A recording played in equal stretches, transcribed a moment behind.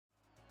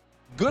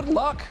good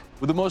luck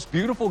with the most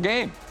beautiful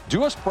game.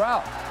 Do us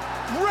proud.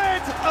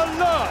 Red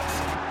alert!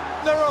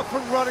 They're up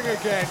and running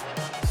again.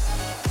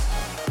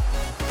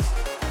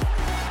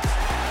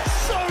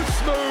 So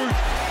smooth,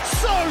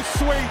 so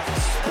sweet,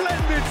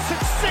 splendid,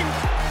 succinct,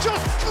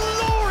 just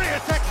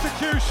glorious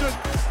execution.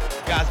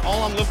 Guys,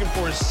 all I'm looking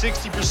for is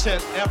 60%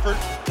 effort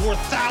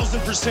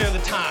 4,000% of the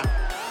time.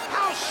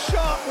 How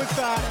sharp was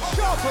that?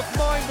 Sharp of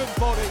mind and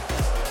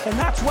body. And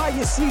that's why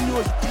you see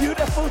those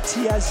beautiful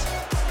tears.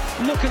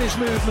 Look at his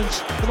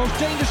movements. The most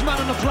dangerous man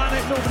on the planet.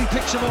 Nobody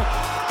picks him up.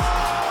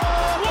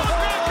 What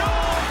a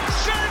goal!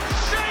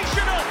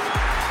 Sensational!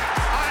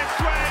 I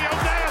swear you'll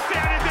never see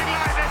anything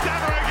like this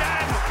ever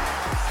again.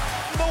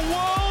 The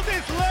world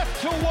is left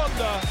to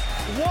wonder,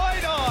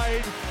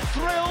 wide-eyed,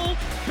 thrilled,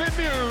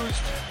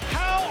 bemused.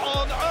 How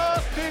on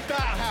earth did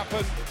that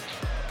happen?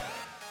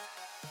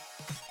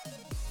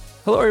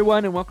 Hello,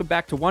 everyone, and welcome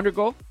back to Wonder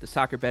Goal, the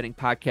soccer betting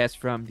podcast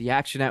from the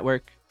Action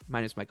Network. My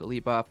name is Michael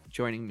Leboff.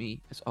 Joining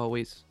me, as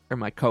always, are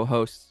my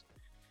co-hosts,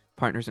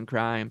 partners in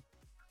crime,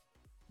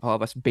 all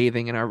of us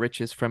bathing in our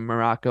riches from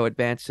Morocco,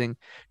 advancing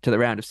to the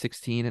round of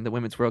 16 in the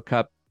Women's World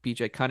Cup,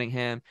 BJ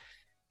Cunningham,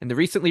 and the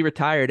recently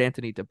retired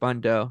Anthony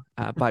Dabbundo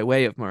by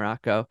way of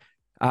Morocco.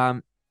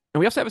 And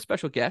we also have a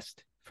special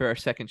guest for our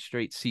second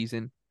straight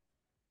season.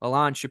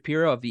 Alon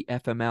Shapiro of the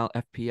FML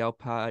FPL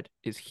pod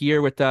is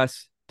here with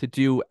us to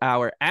do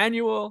our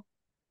annual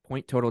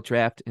point total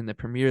draft in the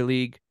Premier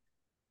League.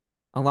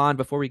 Alon,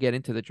 before we get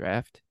into the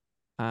draft,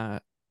 I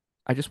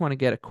just want to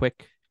get a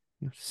quick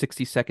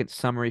 60-second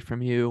summary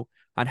from you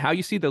on how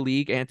you see the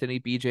league. Anthony,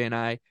 BJ, and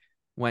I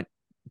went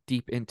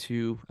deep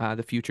into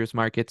the futures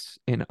markets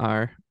in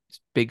our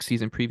big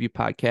season preview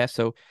podcast.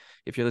 So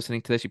if you're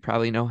listening to this, you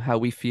probably know how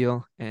we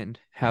feel and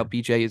how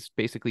BJ is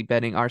basically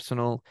betting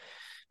Arsenal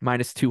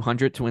minus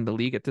 200 to win the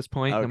league at this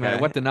point. Okay. No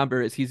matter what the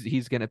number is,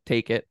 he's going to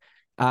take it.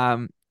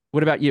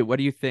 What about you? What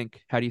do you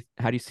think? How do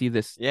you see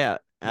this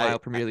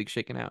Premier League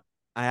shaking out?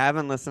 I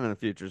haven't listened to the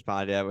futures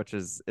pod yet, which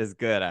is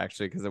good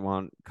actually, because it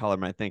won't color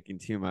my thinking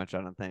too much, I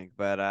don't think.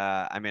 But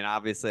I mean,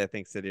 obviously I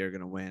think City are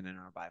going to win and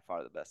are by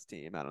far the best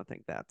team. I don't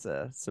think that's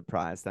a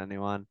surprise to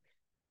anyone.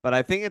 But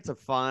I think it's a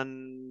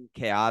fun,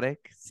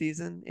 chaotic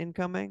season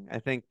incoming. I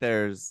think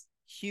there's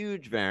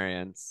huge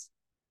variance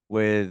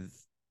with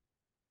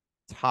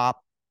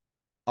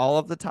all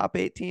of the top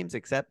 8 teams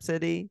except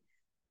City.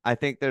 I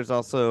think there's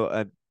also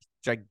a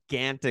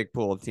gigantic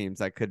pool of teams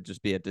that could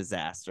just be a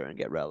disaster and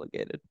get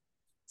relegated.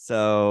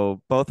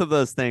 So both of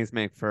those things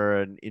make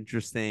for an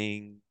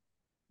interesting,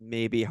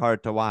 maybe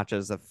hard to watch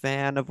as a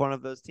fan of one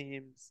of those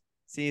teams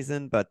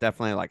season, but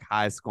definitely like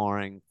high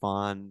scoring,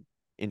 fun,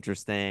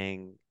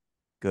 interesting,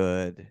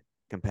 good,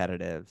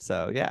 competitive.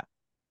 So yeah,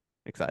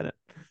 excited.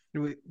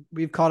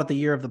 We've called it the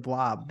year of the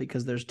blob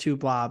because there's 2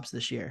 blobs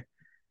this year,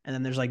 and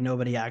then there's like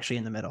nobody actually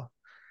in the middle.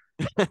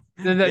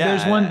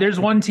 There's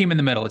one team in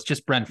the middle. It's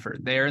just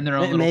Brentford. They're in their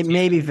own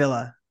maybe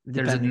Villa.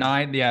 There's a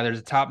 9. Yeah, there's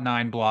a top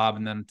 9 blob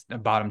and then a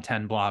bottom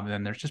 10 blob, and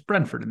then there's just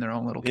Brentford in their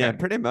own little. Yeah,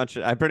 pretty much.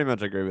 I pretty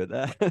much agree with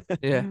that.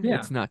 yeah,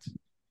 it's nuts.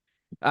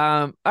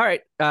 All right.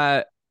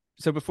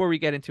 So before we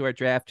get into our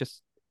draft,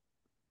 just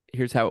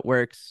here's how it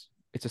works.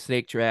 It's a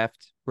snake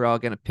draft. We're all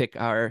gonna pick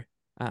our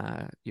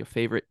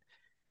favorite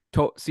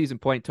season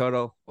point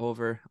total,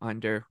 over,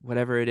 under,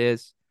 whatever it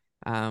is.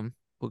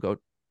 We'll go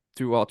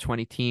through all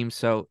 20 teams.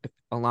 So if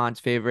Alon's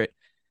favorite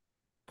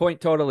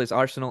point total is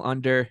Arsenal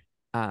under,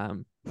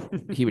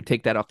 he would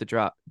take that off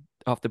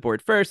the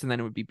board first, and then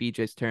it would be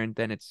BJ's turn.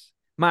 Then it's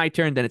my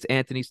turn. Then it's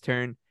Anthony's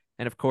turn.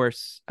 And of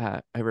course,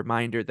 a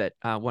reminder that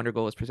Wonder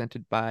Goal is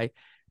presented by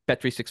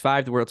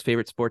Bet365, the world's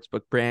favorite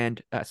sportsbook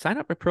brand. Sign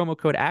up with promo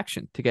code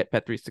ACTION to get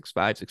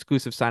Bet365's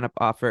exclusive sign-up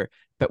offer.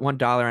 Bet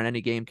 $1 on any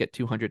game, get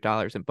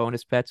 $200 in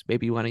bonus bets.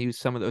 Maybe you want to use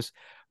some of those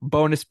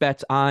bonus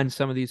bets on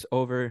some of these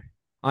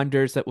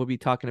over-unders that we'll be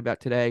talking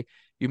about today.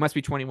 You must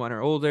be 21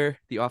 or older.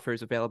 The offer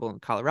is available in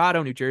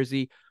Colorado, New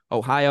Jersey,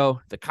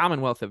 Ohio, the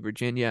Commonwealth of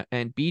Virginia,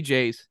 and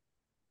BJ's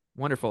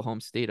wonderful home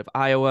state of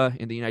Iowa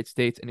in the United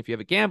States. And if you have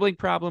a gambling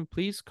problem,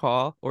 please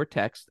call or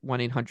text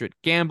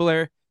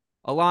 1-800-GAMBLER.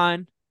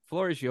 Alon,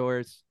 floor is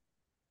yours.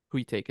 Who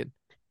you taking?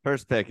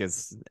 First pick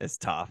is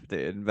tough,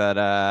 dude. But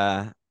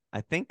I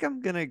think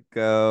I'm gonna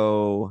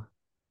go.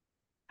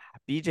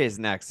 BJ's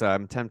next, so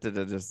I'm tempted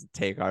to just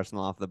take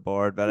Arsenal off the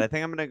board. But I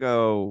think I'm gonna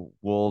go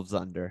Wolves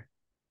under.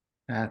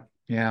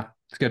 Yeah,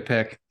 it's a good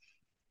pick.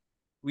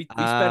 We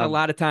spent a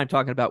lot of time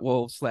talking about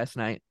Wolves last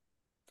night.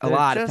 A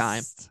lot of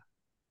time.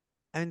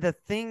 I mean, the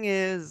thing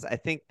is, I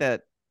think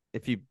that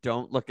if you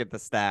don't look at the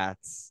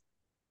stats,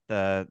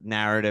 the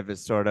narrative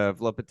is sort of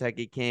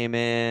Lopetegui came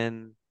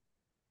in,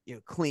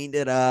 cleaned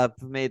it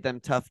up, made them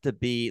tough to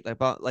beat.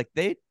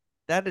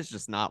 That is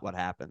just not what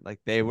happened. Like,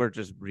 they were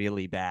just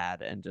really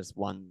bad and just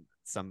won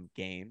some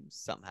games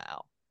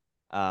somehow,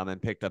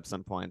 and picked up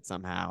some points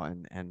somehow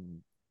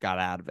and got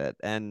out of it.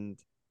 And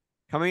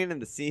coming into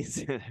the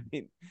season, I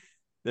mean,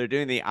 they're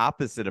doing the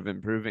opposite of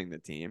improving the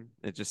team.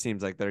 It just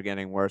seems like they're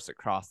getting worse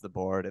across the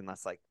board,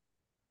 unless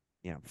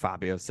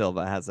Fabio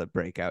Silva has a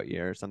breakout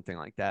year or something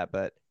like that.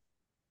 But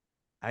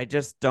I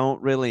just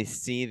don't really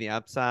see the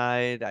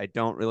upside. I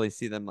don't really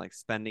see them like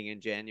spending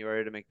in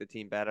January to make the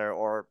team better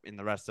or in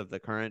the rest of the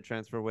current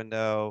transfer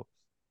window.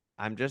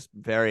 I'm just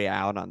very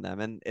out on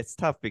them. And it's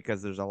tough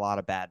because there's a lot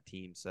of bad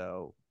teams.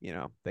 So,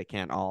 they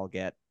can't all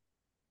get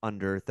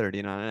under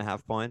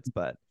 39.5 points.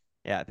 But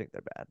yeah, I think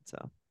they're bad. So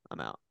I'm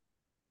out.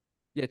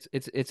 Yeah,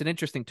 it's an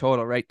interesting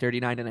total, right?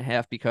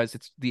 39.5, because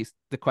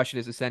the question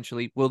is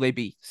essentially, will they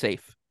be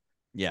safe?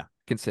 Yeah.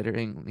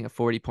 Considering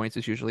 40 points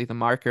is usually the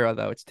marker,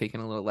 although it's taken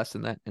a little less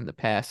than that in the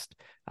past.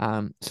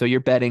 So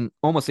you're betting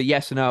almost a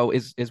yes or no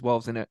is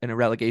Wolves in a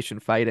relegation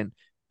fight, and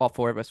all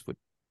four of us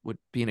would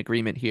be in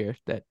agreement here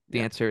that the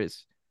answer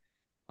is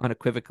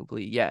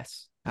unequivocally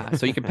yes.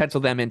 So you can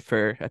pencil them in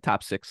for a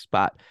top 6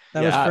 spot.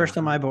 That was first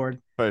on my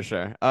board. For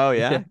sure. Oh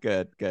yeah.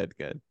 Good.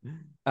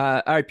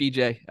 All right,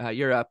 BJ,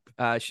 you're up.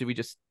 Should we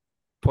just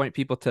point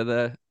people to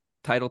the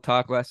title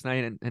talk last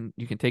night and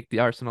you can take the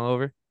Arsenal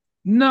over?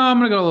 No, I'm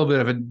going to go a little bit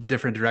of a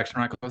different direction,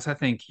 right? Because I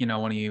think,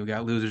 one of you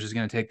got losers is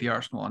going to take the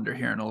Arsenal under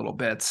here in a little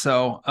bit.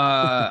 So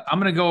I'm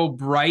going to go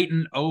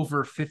Brighton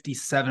over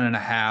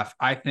 57.5.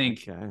 I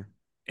think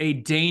a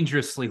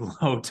dangerously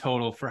low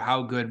total for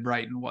how good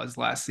Brighton was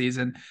last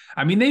season.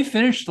 I mean, they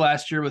finished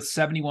last year with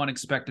 71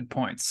 expected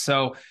points.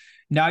 So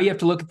now you have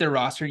to look at their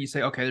roster and you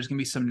say, okay, there's going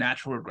to be some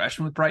natural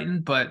regression with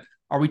Brighton, but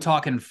are we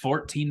talking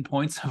 14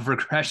 points of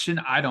regression?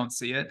 I don't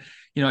see it.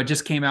 It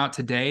just came out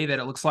today that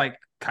it looks like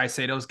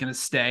Caicedo is going to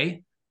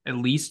stay at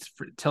least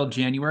till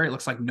January. It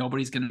looks like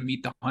nobody's going to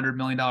meet the $100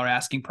 million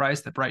asking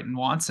price that Brighton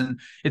wants. And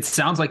it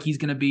sounds like he's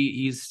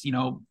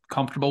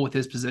comfortable with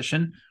his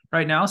position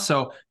right now.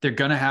 So they're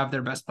going to have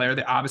their best player.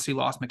 They obviously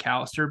lost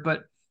McAllister,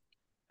 but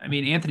I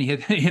mean,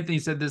 Anthony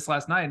said this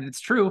last night, and it's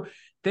true.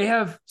 They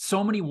have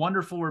so many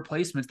wonderful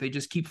replacements. They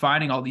just keep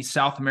finding all these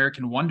South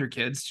American wonder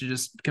kids to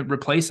just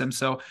replace them.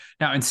 So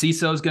now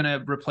Enciso is going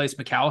to replace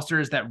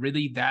McAllister. Is that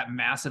really that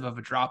massive of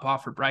a drop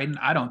off for Brighton?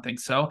 I don't think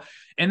so.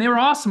 And they were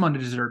awesome under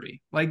De Zerbi.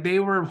 Like, they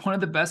were one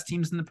of the best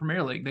teams in the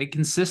Premier League. They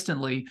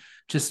consistently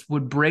just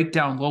would break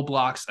down low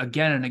blocks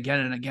again and again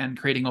and again,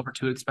 creating over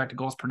 2 expected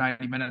goals per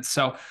 90 minutes.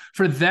 So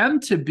for them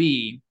to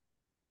be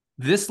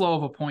this low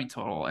of a point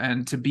total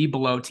and to be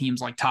below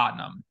teams like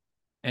Tottenham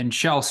and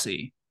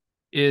Chelsea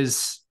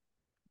is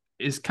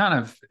kind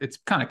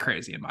of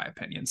crazy in my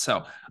opinion.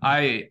 So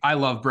I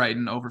love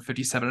Brighton over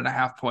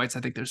 57.5 points. I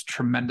think there's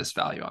tremendous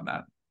value on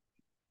that.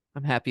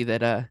 I'm happy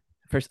that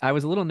first I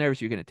was a little nervous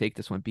you're going to take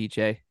this one,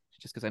 BJ,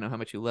 just because I know how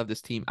much you love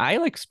this team. I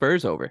like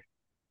Spurs over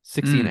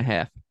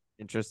 60.5.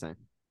 Interesting.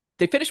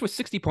 They finished with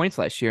 60 points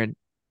last year, and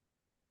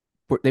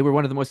they were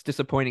one of the most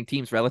disappointing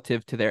teams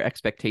relative to their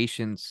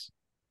expectations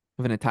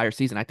of an entire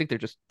season. I think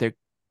they're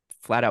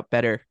flat out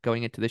better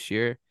going into this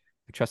year.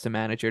 I trust the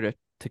manager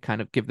to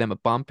kind of give them a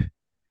bump.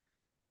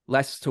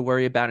 Less to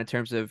worry about in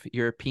terms of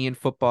European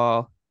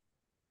football.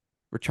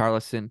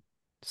 Richarlison,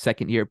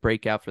 second year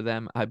breakout for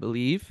them, I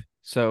believe.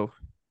 So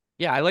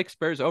yeah, I like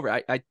Spurs over.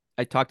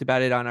 I talked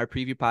about it on our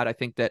preview pod. I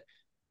think that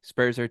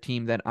Spurs are a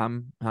team that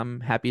I'm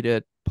happy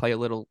to play a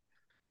little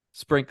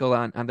sprinkle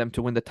on them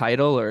to win the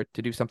title or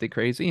to do something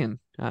crazy. And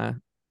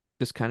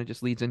this kind of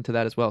just leads into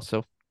that as well.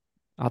 So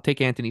I'll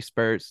take Anthony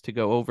Spurs to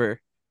go over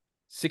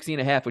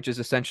 60.5, which is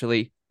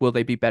essentially, will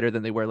they be better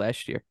than they were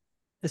last year?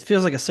 This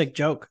feels like a sick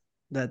joke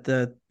that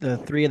the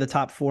 3 of the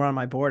top 4 on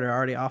my board are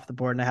already off the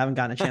board and I haven't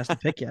gotten a chance to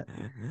pick yet.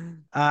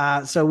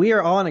 So we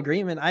are all in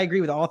agreement. I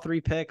agree with all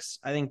 3 picks.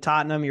 I think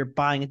Tottenham, you're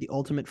buying at the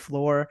ultimate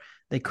floor.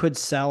 They could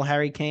sell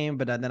Harry Kane,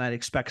 but then I'd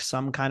expect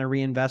some kind of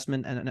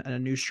reinvestment and a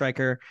new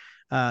striker,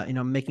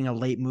 making a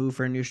late move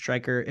for a new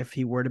striker if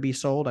he were to be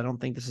sold. I don't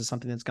think this is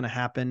something that's going to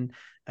happen,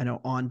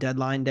 on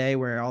deadline day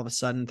where all of a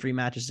sudden 3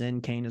 matches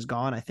in, Kane is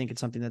gone. I think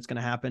it's something that's going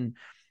to happen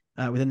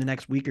within the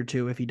next week or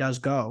two if he does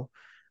go.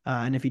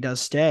 And if he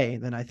does stay,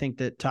 then I think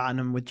that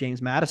Tottenham with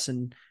James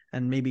Maddison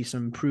and maybe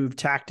some improved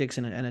tactics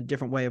and a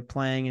different way of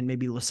playing, and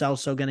maybe Lo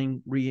Celso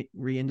getting re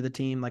into the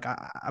team. Like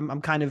I'm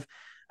kind of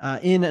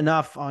in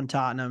enough on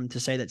Tottenham to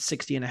say that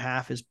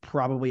 60.5 is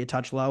probably a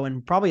touch low,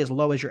 and probably as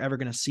low as you're ever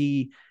going to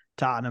see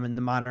Tottenham in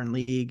the modern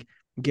league,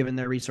 given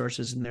their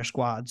resources and their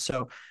squad.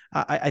 So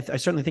I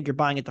certainly think you're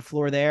buying at the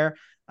floor there.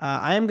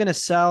 I am going to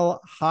sell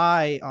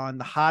high on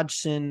the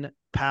Hodgson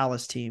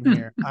Palace team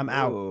here. I'm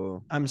out.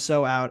 Ooh. I'm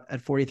so out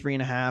at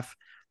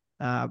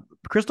 43.5.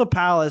 Crystal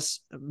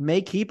Palace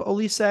may keep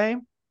Olise.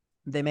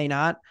 They may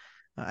not.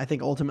 I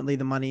think ultimately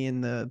the money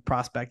in the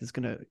prospect is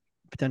going to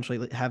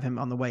potentially have him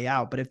on the way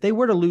out. But if they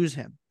were to lose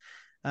him,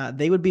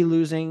 they would be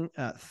losing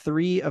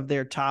 3 of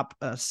their top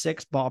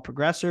 6 ball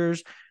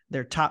progressors,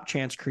 their top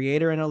chance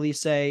creator in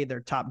Olise,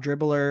 their top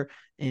dribbler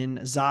in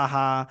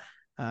Zaha.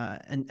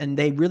 And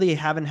they really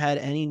haven't had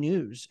any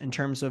news in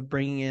terms of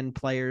bringing in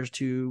players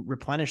to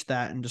replenish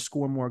that and to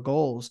score more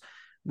goals.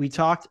 We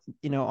talked,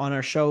 on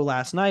our show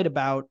last night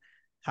about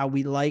how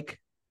we like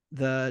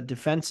the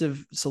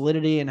defensive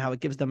solidity and how it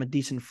gives them a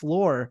decent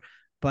floor,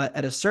 but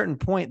at a certain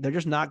point, they're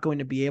just not going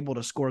to be able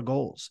to score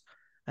goals.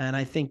 And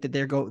I think that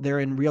they're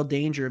in real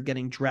danger of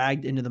getting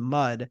dragged into the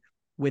mud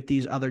with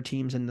these other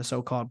teams in the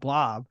so-called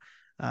blob.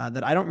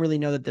 that I don't really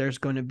know that there's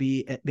going to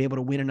be able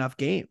to win enough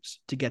games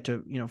to get to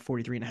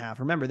 43.5.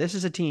 Remember, this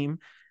is a team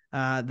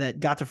that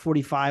got to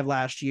 45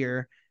 last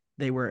year.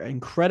 They were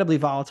incredibly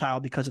volatile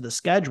because of the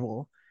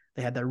schedule.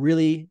 They had that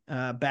really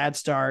bad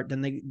start.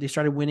 Then they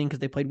started winning because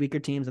they played weaker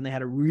teams, and they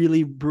had a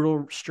really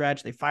brutal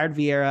stretch. They fired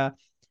Vieira.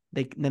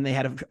 Then they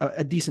had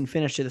a decent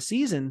finish to the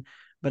season.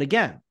 But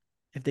again,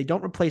 if they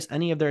don't replace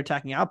any of their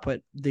attacking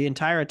output, the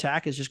entire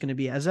attack is just going to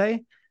be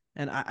Eze.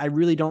 And I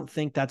really don't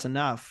think that's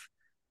enough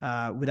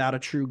without a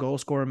true goal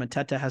scorer.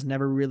 Mateta has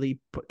never really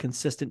put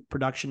consistent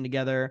production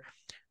together.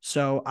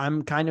 So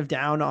I'm kind of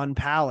down on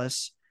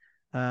Palace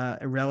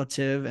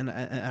relative. And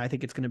I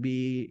think it's going to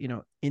be,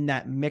 in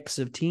that mix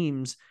of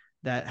teams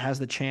that has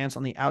the chance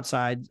on the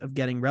outside of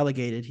getting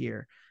relegated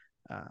here.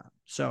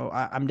 So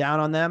I'm down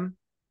on them.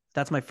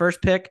 That's my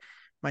first pick.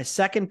 My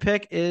second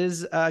pick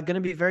is going to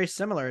be very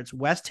similar. It's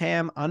West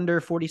Ham under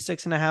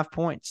 46.5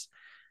 points.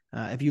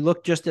 If you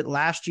look just at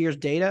last year's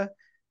data,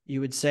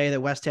 you would say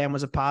that West Ham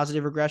was a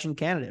positive regression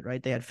candidate,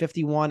 right? They had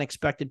 51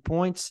 expected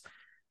points,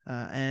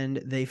 and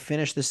they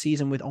finished the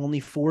season with only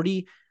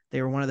 40.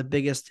 They were one of the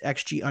biggest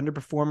XG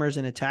underperformers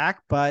in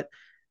attack, but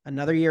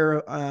another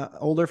year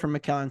older from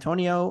Mikel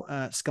Antonio.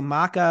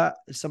 Scamacca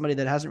is somebody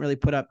that hasn't really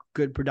put up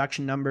good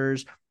production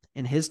numbers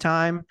in his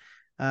time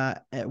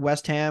at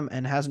West Ham,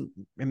 and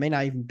it may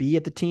not even be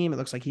at the team. It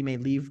looks like he may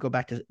leave, go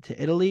back to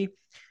Italy.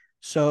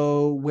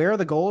 So where are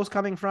the goals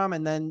coming from?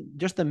 And then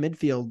just the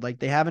midfield, like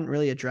they haven't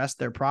really addressed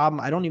their problem.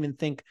 I don't even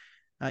think,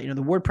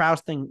 the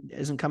Ward-Prowse thing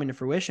isn't coming to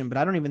fruition, but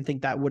I don't even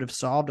think that would have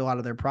solved a lot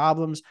of their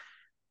problems.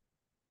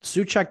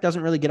 Souček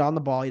doesn't really get on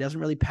the ball. He doesn't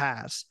really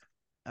pass.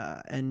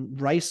 And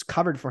Rice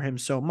covered for him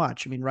so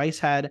much. I mean, Rice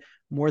had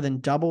more than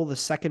double the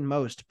second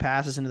most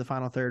passes into the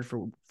final third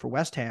for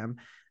West Ham,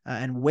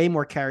 and way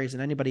more carries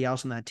than anybody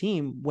else on that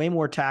team, way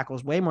more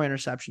tackles, way more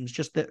interceptions,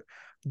 just the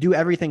do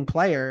everything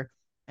player.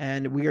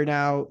 And we are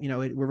now,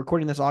 we're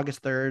recording this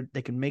August 3rd.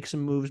 They can make some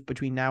moves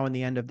between now and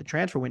the end of the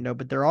transfer window,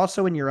 but they're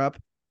also in Europe.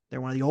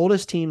 They're one of the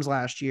oldest teams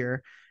last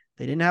year.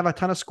 They didn't have a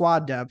ton of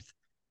squad depth.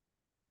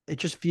 It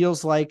just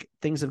feels like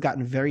things have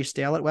gotten very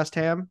stale at West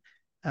Ham,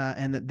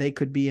 and that they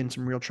could be in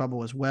some real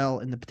trouble as well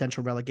in the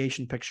potential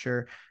relegation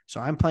picture.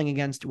 So I'm playing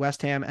against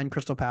West Ham and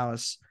Crystal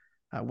Palace.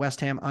 West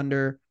Ham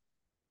under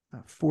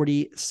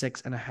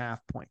 46.5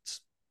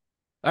 points.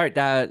 All right.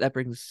 That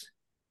brings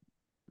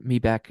me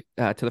back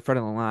to the front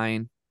of the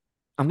line.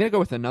 I'm going to go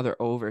with another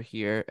over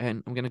here,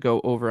 and I'm going to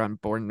go over on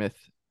Bournemouth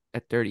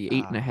at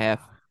 38.5.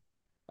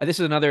 This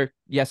is another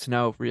yes,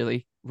 no,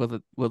 really.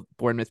 Will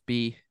Bournemouth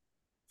be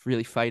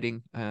really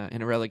fighting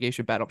in a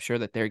relegation battle? I'm sure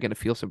that they're going to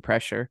feel some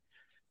pressure.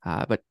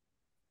 But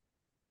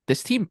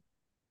this team,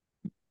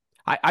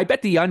 I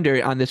bet the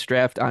under on this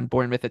draft on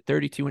Bournemouth at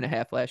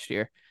 32.5 last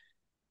year.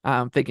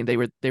 Thinking they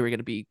were going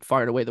to be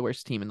far and away the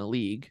worst team in the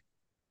league.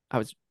 I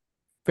was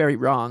very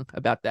wrong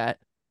about that.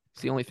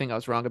 It's the only thing I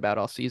was wrong about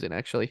all season,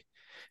 actually.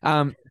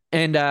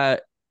 And now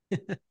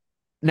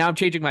I'm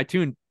changing my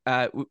tune.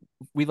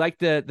 We like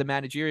the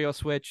managerial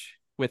switch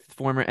with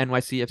former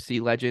NYCFC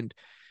legend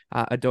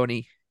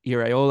Adoni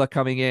Iraola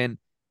coming in.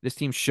 This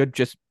team should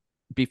just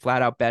be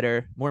flat out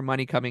better, more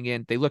money coming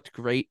in. They looked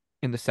great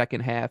in the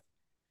second half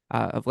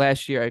of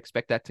last year. I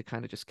expect that to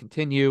kind of just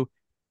continue.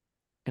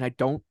 And I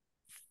don't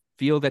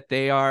feel that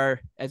they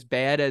are as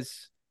bad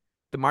as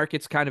the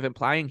market's kind of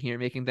implying here,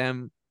 making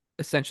them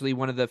essentially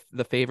one of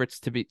the favorites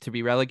to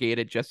be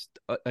relegated, just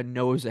a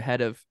nose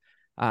ahead of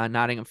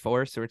Nottingham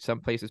Forest, or in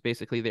some places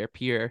basically their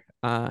peer.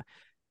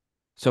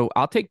 So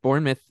I'll take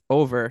Bournemouth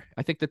over.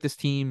 I think that this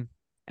team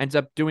ends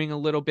up doing a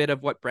little bit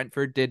of what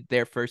Brentford did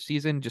their first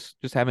season, just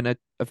having a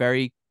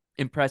very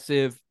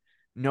impressive,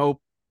 no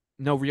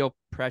real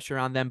pressure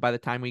on them by the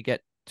time we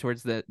get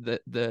towards the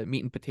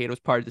meat and potatoes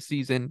part of the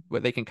season,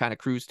 where they can kind of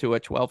cruise to a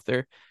 12th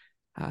or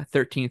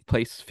 13th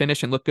place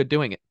finish and look good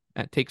doing it,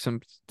 and take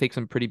some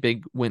pretty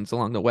big wins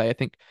along the way. I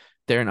think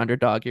they're an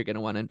underdog you're going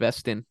to want to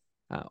invest in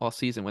all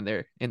season when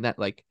they're in that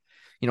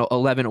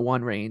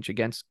 11-1 range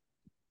against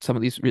some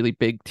of these really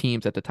big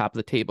teams at the top of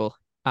the table.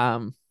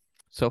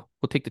 So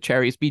we'll take the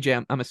Cherries.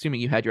 BJ, I'm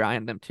assuming you had your eye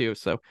on them too.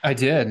 So I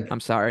did.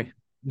 I'm sorry.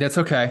 That's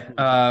okay.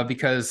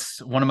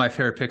 Because one of my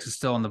favorite picks is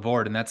still on the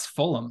board, and that's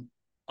Fulham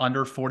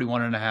under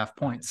 41.5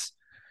 points.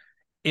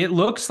 It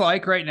looks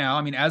like right now,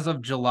 I mean, as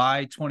of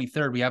July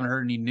 23rd, we haven't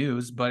heard any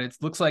news, but it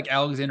looks like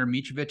Alexander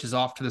Mitrovic is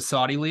off to the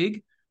Saudi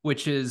League,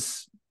 which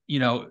is,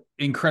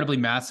 incredibly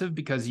massive,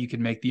 because you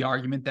can make the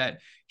argument that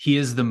he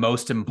is the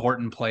most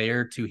important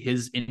player to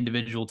his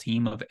individual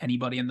team of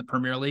anybody in the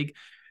Premier League.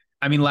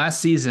 I mean,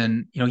 last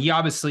season, he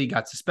obviously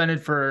got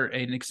suspended for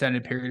an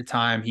extended period of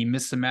time. He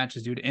missed some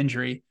matches due to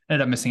injury,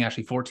 ended up missing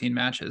actually 14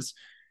 matches.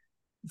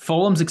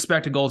 Fulham's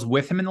expected goals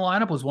with him in the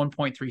lineup was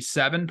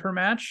 1.37 per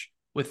match.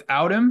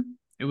 Without him,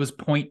 it was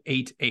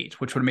 0.88,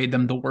 which would have made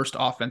them the worst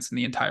offense in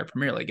the entire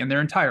Premier League. And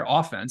their entire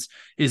offense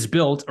is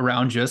built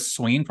around just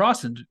swinging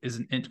crosses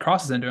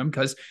into him,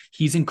 because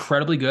he's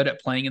incredibly good at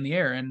playing in the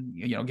air and,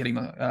 getting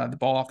the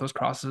ball off those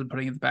crosses and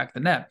putting it in the back of the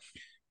net.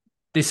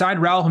 They signed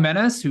Raul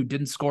Jimenez, who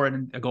didn't score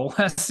a goal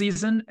last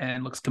season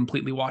and looks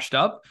completely washed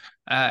up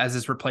as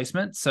his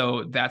replacement.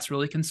 So that's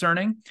really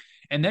concerning.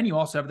 And then you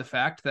also have the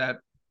fact that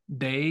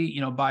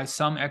they, by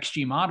some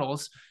XG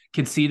models,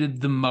 conceded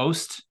the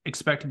most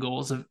expected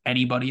goals of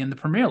anybody in the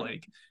Premier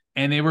League.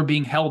 And they were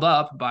being held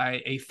up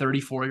by a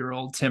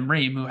 34-year-old Tim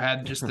Ream, who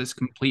had just this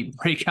complete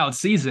breakout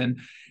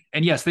season.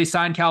 And yes, they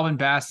signed Calvin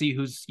Bassey,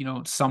 who's,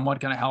 somewhat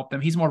going to help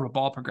them. He's more of a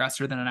ball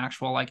progressor than an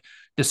actual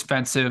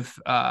defensive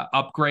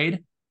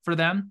upgrade for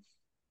them.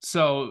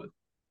 So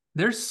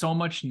there's so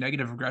much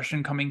negative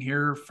regression coming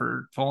here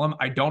for Fulham.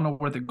 I don't know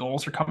where the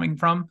goals are coming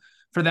from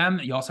for them.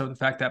 You also have the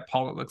fact that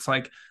it looks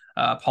like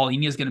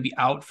Paulinho is going to be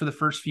out for the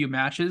first few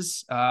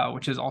matches,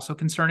 which is also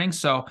concerning.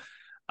 So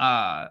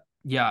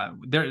yeah,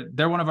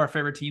 they're one of our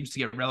favorite teams to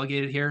get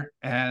relegated here.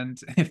 And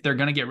if they're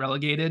going to get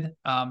relegated,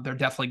 they're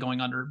definitely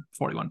going under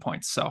 41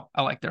 points. So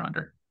I like their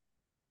under.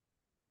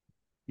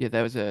 Yeah,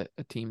 that was a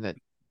team that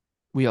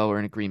we all were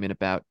in agreement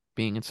about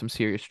being in some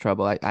serious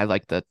trouble. I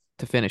like to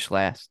finish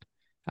last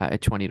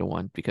at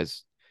 20-1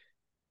 because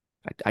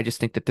I just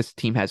think that this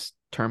team has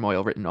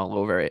turmoil written all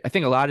over it. I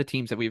think a lot of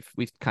teams that we've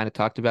kind of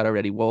talked about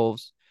already,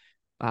 Wolves,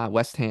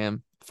 West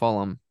Ham,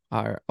 Fulham,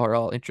 are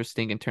all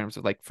interesting in terms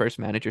of first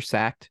manager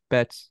sacked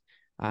bets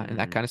and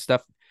that kind of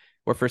stuff,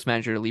 or first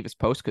manager to leave his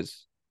post,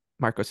 because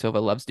Marco Silva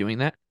loves doing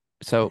that.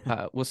 So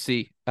we'll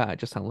see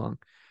just how long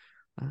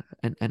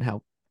and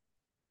how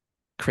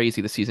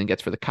crazy the season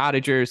gets for the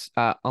Cottagers.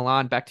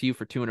 Alon, back to you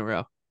for 2 in a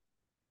row.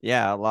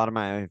 Yeah, a lot of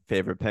my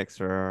favorite picks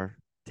are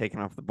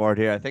taken off the board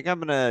here. I think I'm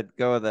gonna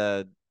go with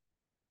a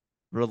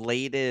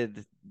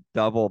related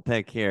double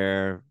pick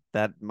here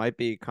that might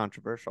be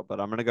controversial, but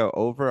I'm gonna go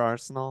over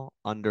Arsenal,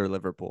 under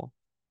Liverpool.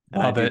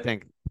 And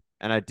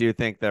I do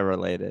think they're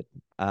related.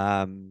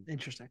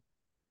 Interesting.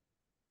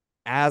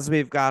 As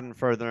we've gotten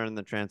further in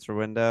the transfer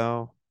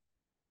window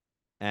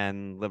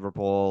and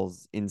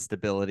Liverpool's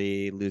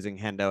instability, losing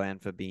Hendo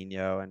and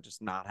Fabinho and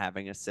just not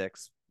having a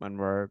 6 when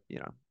we're,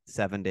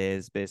 7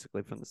 days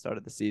basically from the start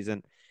of the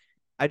season,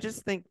 I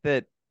just think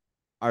that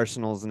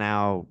Arsenal's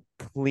now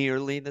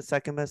clearly the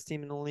second best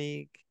team in the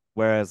league.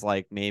 Whereas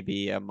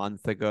maybe a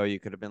month ago, you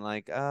could have been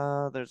like,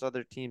 oh, there's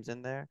other teams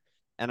in there.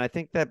 And I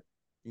think that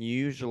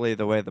usually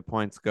the way the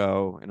points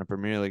go in a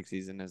Premier League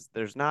season is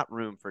there's not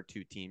room for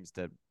 2 teams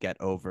to get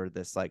over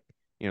this.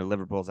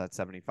 Liverpool's at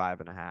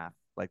 75.5.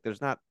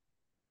 There's not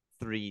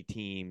 3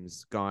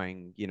 teams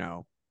going,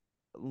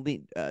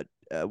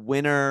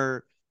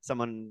 winner,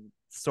 someone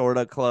sort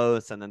of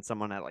close, and then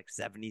someone at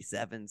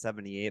 77,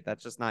 78.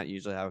 That's just not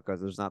usually how it goes.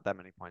 There's not that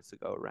many points to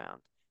go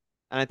around.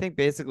 And I think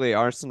basically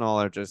Arsenal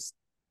are just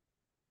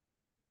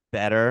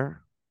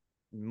better,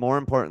 more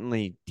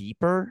importantly,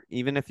 deeper,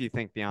 even if you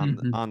think the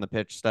on the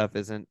pitch stuff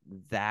isn't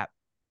that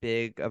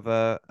big of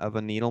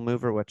a needle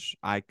mover, which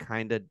I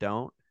kind of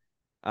don't.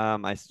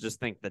 I just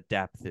think the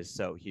depth is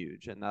so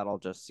huge, and that'll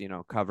just,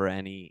 cover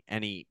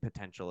any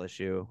potential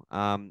issue.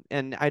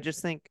 And I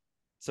just think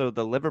so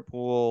the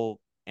Liverpool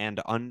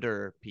and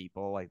under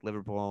people like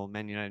Liverpool,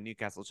 Man United,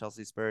 Newcastle,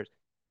 Chelsea, Spurs,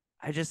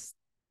 I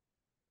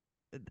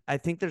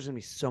think there's going to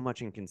be so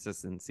much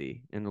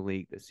inconsistency in the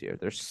league this year.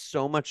 There's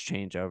so much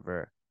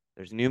changeover.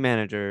 There's new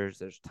managers.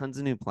 There's tons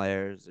of new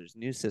players. There's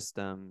new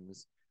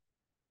systems,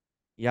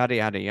 yada,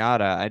 yada,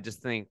 yada. I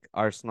just think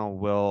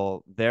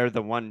Arsenal they're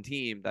the one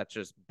team that's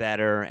just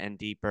better and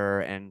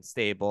deeper and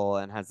stable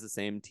and has the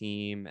same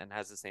team and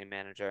has the same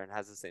manager and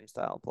has the same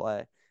style of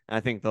play. And I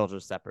think they'll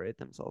just separate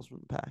themselves from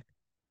the pack.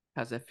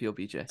 How's that feel,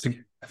 BJ?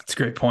 That's a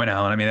great point,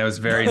 Alan. I mean, that was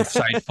very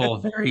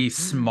insightful, very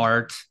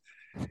smart.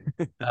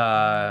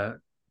 Alon,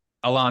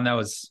 that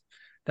was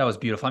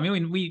beautiful. I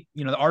mean, we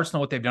the Arsenal,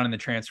 what they've done in the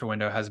transfer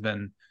window has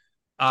been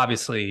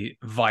obviously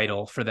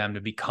vital for them to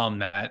become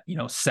that,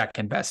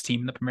 second best team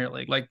in the Premier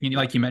League. Like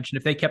you mentioned,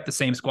 if they kept the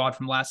same squad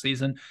from last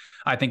season,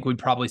 I think we'd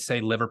probably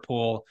say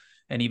Liverpool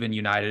and even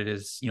United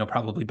is,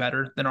 probably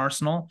better than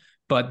Arsenal.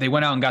 But they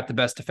went out and got the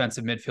best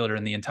defensive midfielder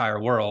in the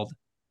entire world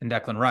in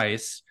Declan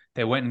Rice.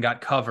 They went and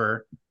got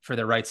cover for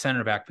their right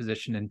center back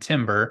position in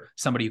Timber,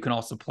 somebody who can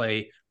also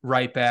play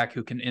right back,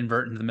 who can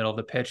invert into the middle of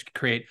the pitch,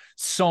 create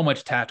so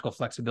much tactical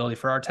flexibility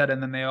for Arteta.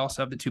 And then they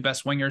also have the 2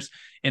 best wingers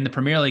in the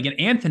Premier League. And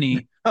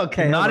Anthony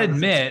not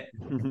admit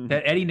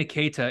that Eddie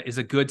Nketiah is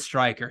a good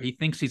striker. He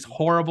thinks he's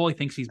horrible. He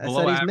thinks he's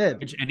below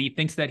average. And he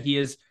thinks that he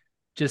is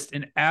just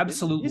an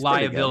absolute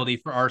liability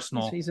for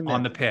Arsenal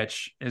on the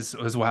pitch is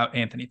what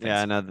Anthony thinks.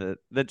 Yeah, no,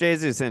 the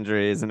Jesus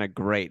injury isn't a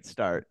great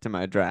start to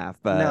my draft,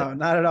 but no,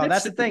 not at all.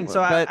 That's the thing.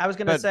 So I was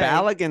going to say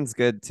Balogun's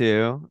good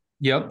too.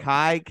 Yep.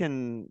 Kai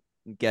can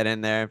get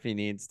in there if he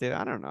needs to.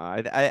 I don't know.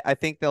 I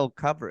think they'll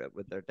cover it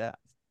with their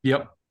depth.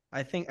 Yep.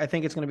 I think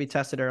it's going to be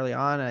tested early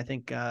on. And I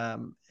think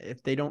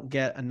if they don't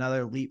get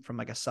another leap from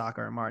a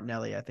Saka or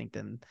Martinelli, I think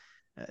then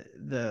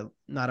the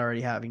not already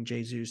having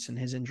Jesus and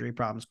his injury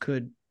problems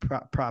could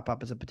prop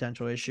up as a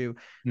potential issue.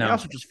 No. They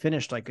also just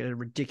finished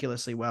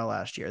ridiculously well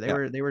last year.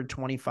 They were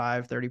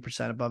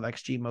 25-30% above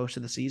XG most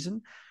of the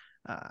season.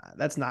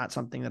 That's not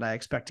something that I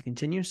expect to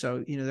continue.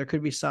 So, there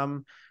could be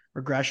some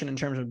regression in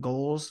terms of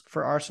goals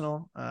for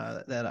Arsenal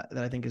that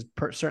I think is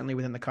certainly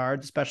within the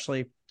cards,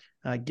 especially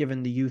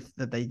given the youth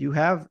that they do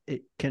have.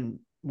 It can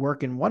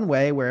work in one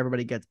way where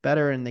everybody gets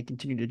better and they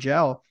continue to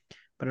gel,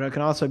 but it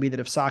can also be that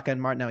if Saka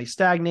and Martinelli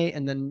stagnate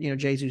and then,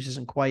 Jesus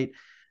isn't quite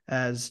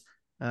as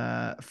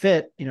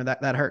fit,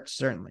 that hurts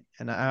certainly.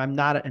 And I'm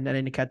not an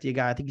Nketiah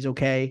guy. I think he's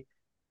okay.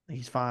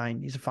 He's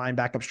fine. He's a fine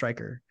backup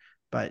striker,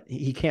 but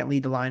he can't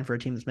lead the line for a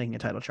team that's making a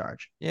title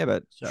charge. Yeah,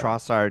 but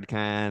Trossard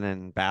can,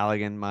 and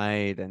Balogun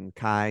might, and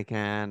Kai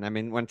can. I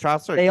mean, when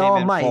Trossard they came all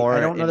in might. for I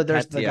don't know that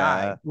there's the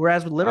guy.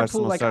 Whereas with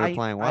Liverpool,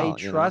 I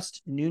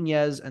trust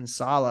Nunez and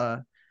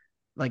Salah,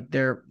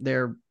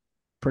 their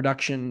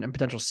production and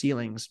potential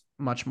ceilings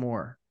much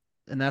more.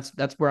 And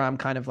that's where I'm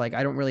kind of like,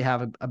 I don't really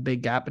have a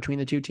big gap between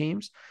the two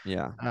teams.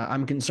 Yeah.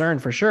 I'm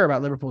concerned for sure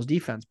about Liverpool's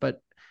defense,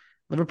 but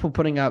Liverpool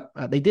putting up,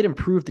 they did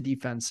improve the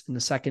defense in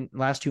the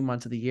last 2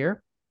 months of the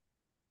year.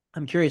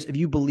 I'm curious if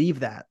you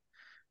believe that,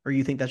 or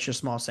you think that's just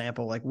small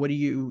sample. Like,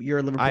 you're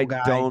a Liverpool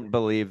guy. I don't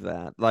believe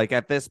that. Like,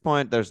 at this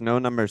point, there's no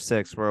number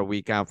 6. We're a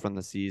week out from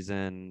the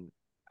season.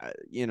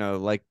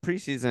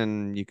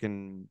 Preseason, you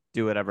can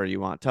do whatever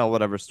you want, tell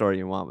whatever story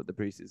you want with the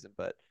preseason.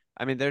 But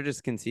I mean, they're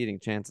just conceding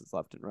chances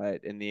left and right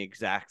in the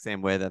exact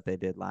same way that they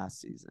did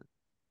last season.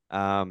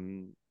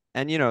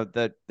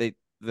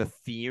 The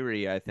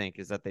theory, I think,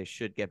 is that they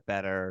should get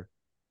better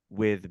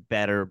with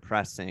better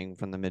pressing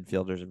from the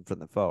midfielders and from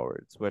the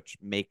forwards, which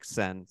makes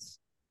sense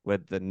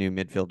with the new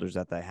midfielders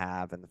that they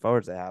have and the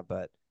forwards they have.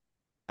 But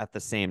at the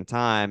same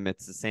time,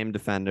 it's the same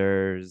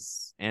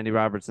defenders. Andy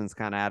Robertson's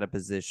kind of out of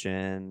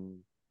position.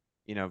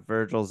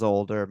 Virgil's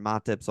older.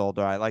 Matip's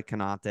older. I like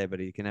Konate,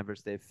 but he can never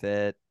stay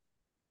fit.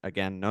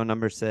 Again, no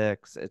number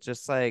 6. It's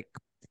just like,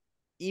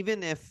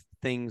 even if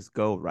things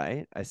go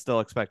right, I still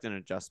expect an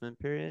adjustment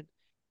period.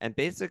 And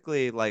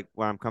basically, like,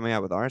 where I'm coming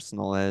out with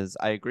Arsenal is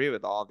I agree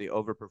with all the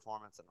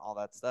overperformance and all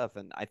that stuff.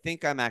 And I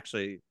think I'm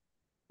actually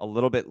a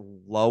little bit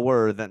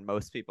lower than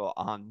most people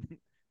on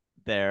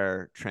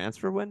their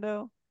transfer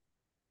window.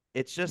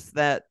 It's just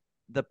that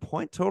the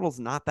point total's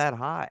not that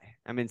high.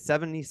 I mean,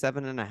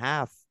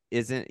 77.5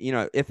 isn't,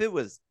 if it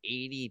was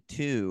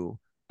 82,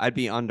 I'd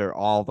be under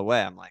all the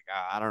way. I'm like,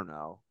 I don't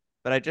know.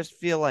 But I just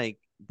feel like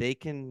they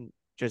can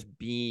just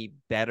be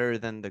better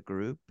than the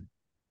group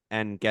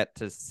and get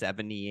to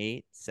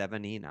 78,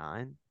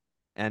 79.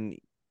 And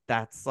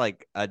that's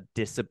like a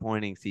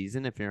disappointing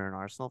season if you're an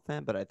Arsenal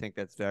fan, but I think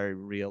that's very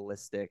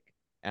realistic,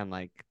 and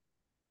like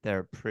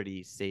they're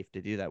pretty safe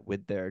to do that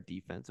with their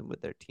defense and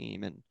with their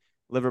team. And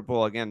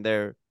Liverpool, again,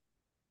 they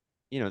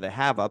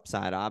have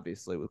upside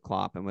obviously with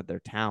Klopp and with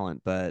their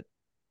talent, but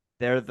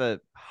they're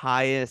the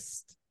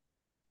highest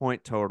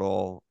point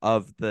total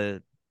of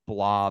the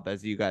blob,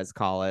 as you guys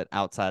call it,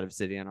 outside of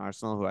City and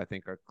Arsenal, who I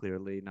think are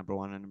clearly number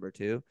 1 and number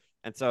 2.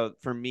 And so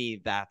for me,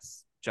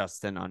 that's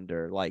just an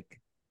under, like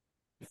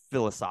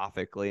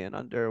philosophically an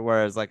under.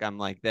 Whereas like I'm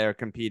like, they're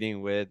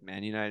competing with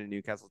Man United,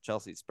 Newcastle,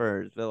 Chelsea,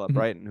 Spurs, Villa,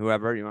 Brighton,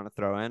 whoever you want to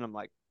throw in. I'm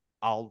like,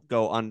 I'll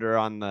go under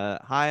on the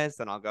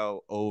highest and I'll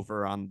go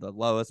over on the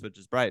lowest, which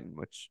is Brighton,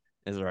 which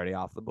is already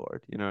off the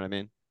board. You know what I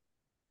mean?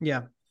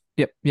 Yeah.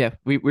 Yep. Yeah.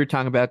 We were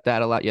talking about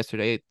that a lot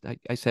yesterday.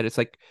 I said it's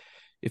like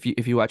if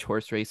you watch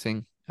horse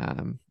racing,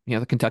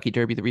 the Kentucky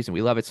Derby, the reason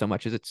we love it so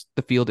much is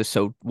the field is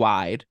so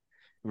wide.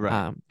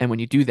 Right. And when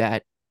you do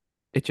that,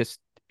 it just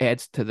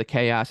adds to the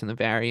chaos and the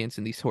variance,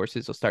 and these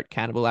horses will start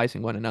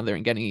cannibalizing one another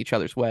and getting each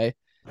other's way.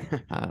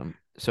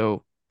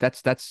 So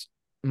that's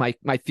my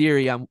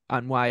theory on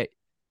why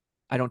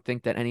I don't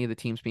think that any of the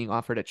teams being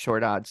offered at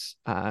short odds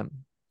to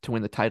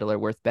win the title are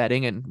worth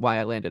betting, and why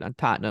I landed on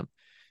Tottenham.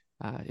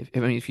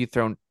 If you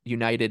thrown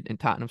United and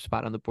Tottenham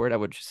spot on the board, I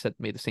would have just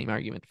made the same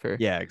argument for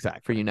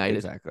for United.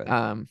 Exactly.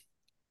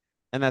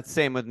 And that's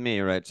same with me,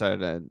 right? Sorry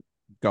to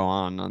go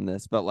on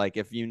this, but like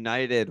if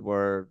United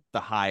were the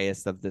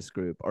highest of this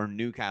group or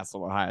Newcastle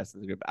were highest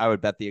of the group, I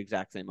would bet the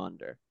exact same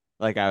under.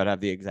 Like I would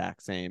have the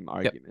exact same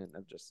argument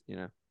of just,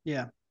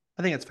 Yeah,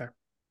 I think that's fair.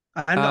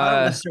 I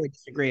don't necessarily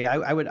disagree.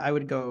 I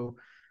would go,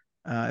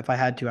 if I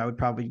had to, I would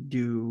probably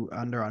do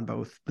under on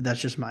both, but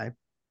that's just my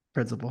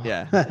principle.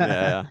 Yeah.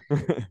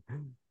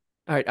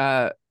 All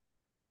right.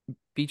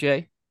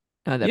 BJ.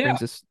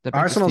 Brings us.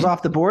 Arsenal's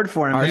off the board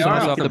for him.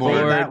 Arsenal's off the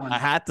board. I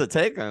had to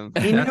take him.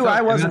 He knew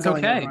I wasn't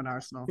going okay. to run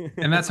Arsenal.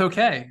 And that's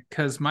okay,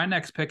 because my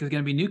next pick is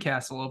going to be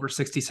Newcastle over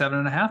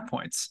 67.5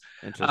 points.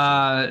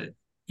 Interesting.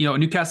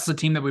 Newcastle's a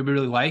team that we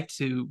really like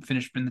to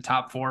finish in the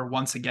top 4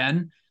 once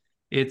again.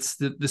 It's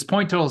this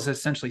point total is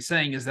essentially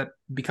saying is that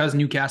because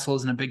Newcastle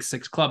isn't a big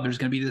 6 club, there's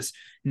going to be this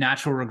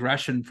natural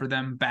regression for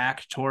them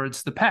back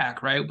towards the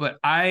pack, right? But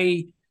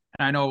I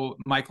know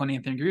Michael and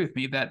Anthony agree with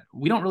me that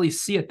we don't really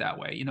see it that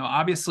way.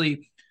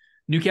 Obviously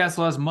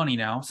Newcastle has money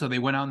now, so they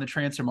went out in the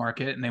transfer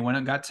market and they went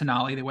and got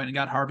Tonali. They went and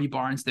got Harvey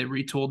Barnes. They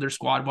retooled their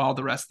squad while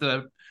the rest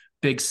of the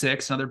big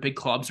 6 and other big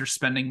clubs are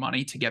spending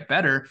money to get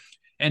better.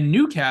 And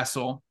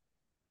Newcastle,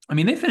 I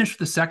mean, they finished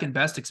with the second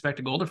best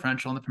expected goal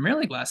differential in the Premier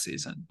League last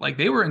season. Like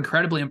they were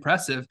incredibly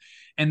impressive,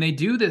 and they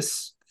do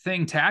this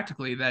thing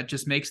tactically that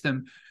just makes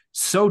them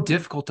so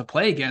difficult to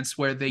play against,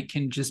 where they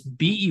can just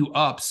beat you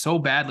up so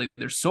badly.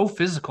 They're so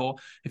physical.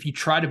 If you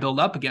try to build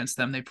up against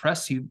them, they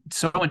press you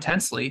so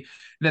intensely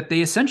that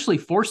they essentially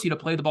force you to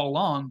play the ball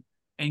long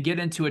and get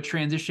into a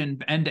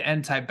transition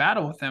end-to-end type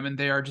battle with them. And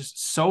they are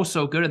just so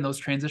good in those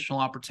transitional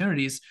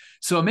opportunities.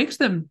 So it makes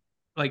them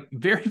like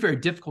very, very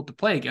difficult to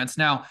play against.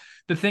 Now,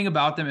 the thing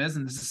about them is,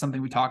 and this is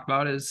something we talked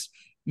about, is,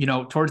 you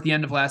know, towards the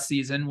end of last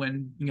season,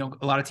 when, you know,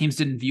 a lot of teams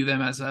didn't view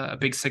them as a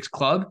Big Six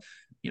club,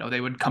 you know,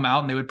 they would come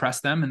out and they would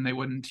press them, and they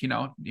wouldn't, you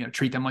know,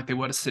 treat them like they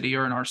would a City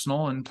or an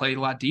Arsenal, and play a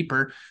lot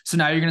deeper. So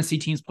now you're going to see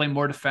teams play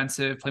more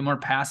defensive, play more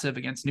passive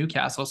against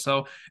Newcastle.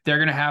 So they're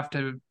going to have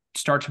to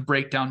start to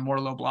break down more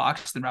low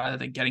blocks rather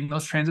than getting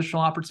those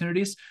transitional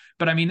opportunities.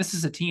 But I mean, this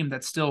is a team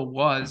that still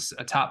was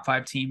a top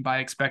 5 team by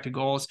expected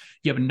goals.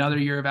 You have another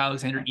year of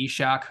Alexander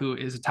Isak, who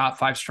is a top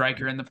 5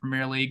 striker in the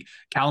Premier League.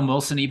 Callum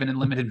Wilson, even in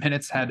limited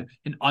minutes, had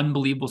an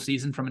unbelievable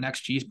season from an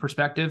XG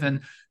perspective,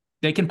 and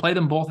they can play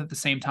them both at the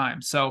same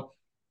time. So,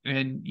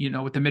 and, you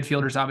know, with the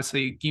midfielders,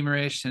 obviously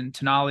Guimaraes and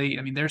Tonali,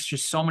 I mean, there's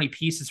just so many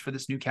pieces for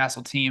this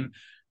Newcastle team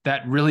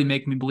that really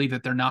make me believe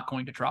that they're not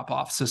going to drop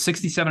off. So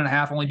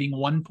 67.5, only being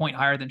 1 point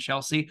higher than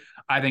Chelsea,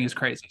 I think is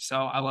crazy. So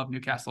I love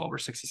Newcastle over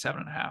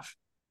 67.5.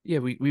 Yeah,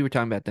 we were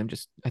talking about them.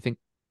 Just, I think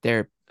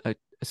they're a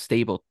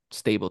stable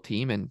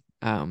team, and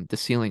the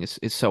ceiling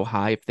is so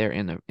high if they're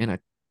in a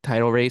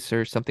title race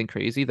or something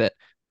crazy, that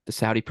the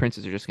Saudi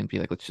princes are just going to be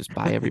like, let's just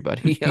buy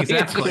everybody.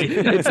 Exactly.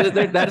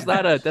 That's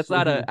not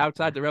a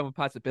outside the realm of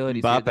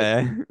possibilities.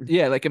 Mbappe.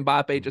 Yeah, like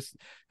Mbappe, just,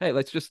 hey,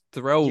 let's just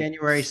throw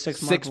January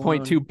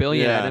 6.2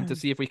 billion at him to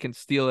see if we can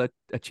steal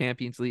a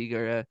Champions League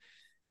or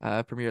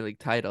a Premier League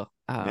title.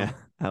 Yeah,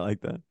 I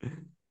like that.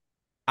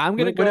 I'm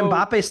gonna go. Would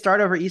Mbappe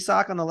start over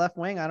Isak on the left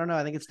wing? I don't know.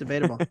 I think it's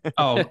debatable.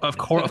 Oh, of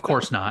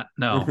course not.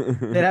 No.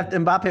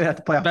 Mbappe would have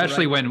to play off,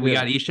 especially when we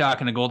got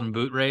Isak in a golden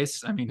boot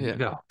race. I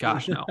mean, oh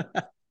gosh, no.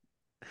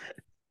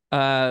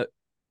 All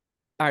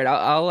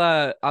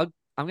right, I'm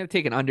gonna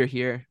take an under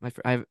here.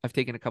 I've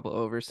taken a couple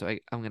overs, so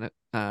I'm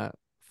gonna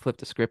flip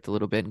the script a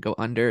little bit and go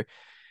under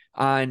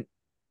on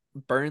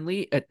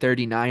Burnley at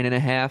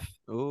 39.5.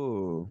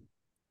 Ooh,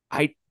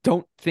 I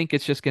don't think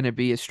it's just gonna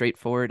be as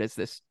straightforward as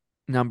this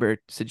number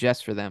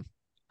suggests for them.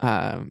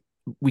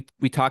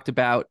 We talked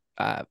about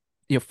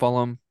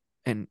Fulham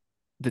and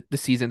the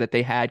season that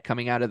they had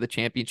coming out of the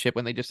Championship,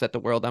 when they just set the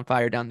world on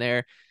fire down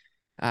there,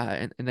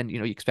 and then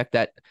you expect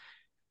that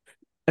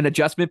an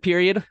adjustment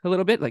period a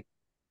little bit. Like,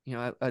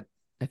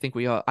 I think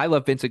I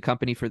love Vincent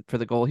Kompany for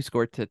the goal he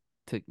scored to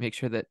make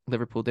sure that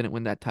Liverpool didn't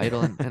win that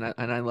title, and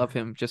I love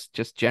him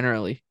just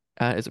generally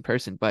as a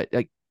person. But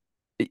like,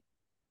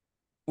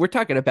 we're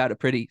talking about a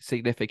pretty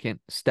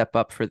significant step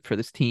up for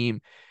this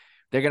team.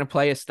 They're going to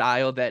play a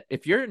style that,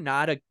 if you're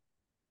not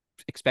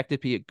expected to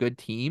be a good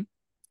team,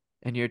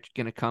 and you're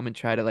going to come and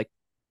try to like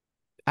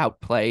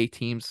outplay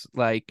teams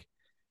like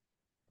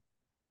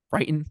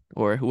Brighton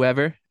or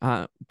whoever,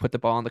 put the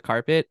ball on the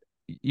carpet,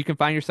 you can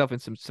find yourself in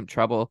some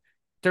trouble.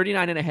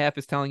 39.5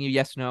 is telling you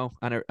yes, no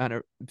on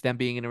them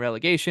being in a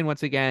relegation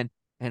once again.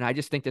 And I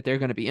just think that they're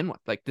going to be in one.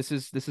 Like, this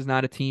is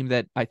not a team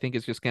that I think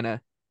is just going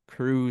to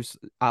cruise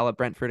a la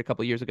Brentford a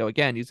couple of years ago,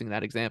 again, using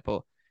that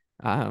example,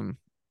 and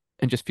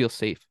just feel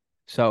safe.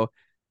 So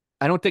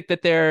I don't think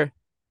that they're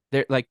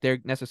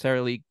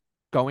necessarily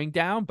going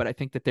down, but I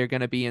think that they're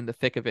going to be in the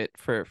thick of it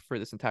for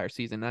this entire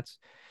season. That's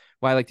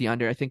why I like the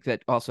under. I think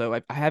that also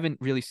I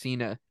haven't really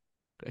seen a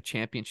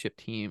Championship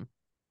team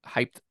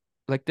hyped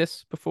like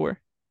this before,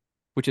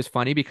 which is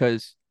funny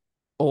because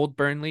old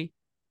Burnley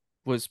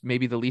was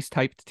maybe the least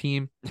hyped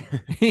team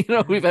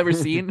we've ever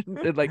seen.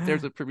 Like,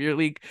 there's a Premier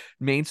League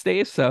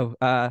mainstay, so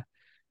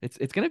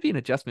it's going to be an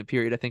adjustment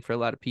period, I think, for a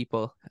lot of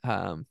people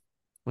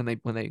when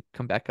they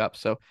come back up.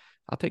 So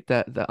I'll take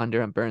the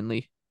under on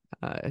Burnley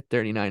at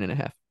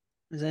 39.5.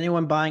 Is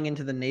anyone buying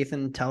into the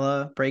Nathan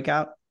Tella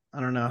breakout? I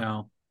don't know.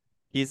 No,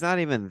 he's not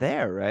even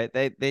there, right?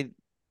 They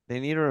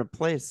need to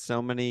replace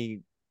so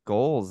many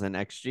goals and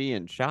XG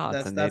and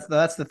shots.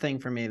 That's the thing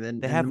for me.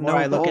 The more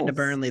I look into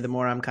Burnley, the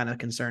more I'm kind of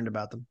concerned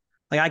about them.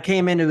 Like, I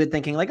came into it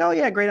thinking like, oh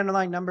yeah, great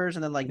underlying numbers,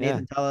 and then like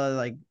Nathan Tella,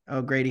 like,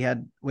 oh great,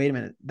 wait a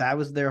minute, that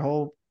was their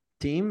whole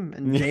team,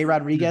 and Jay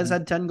Rodriguez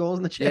had 10 goals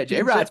in the championship. Yeah,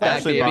 Jay Rod's back,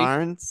 Ashley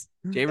Barnes.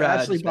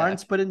 Ashley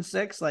Barnes put in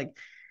 6. Like,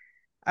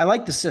 I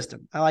like the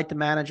system. I like the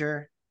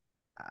manager.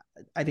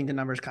 I think the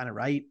number's kind of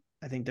right.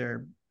 I think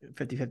they're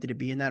 50-50 to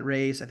be in that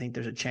race. I think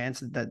there's a chance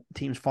that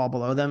teams fall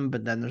below them,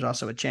 but then there's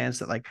also a chance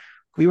that, like,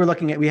 we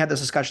had this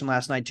discussion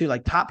last night too,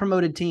 like, top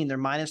promoted team, they're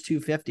minus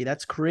 250.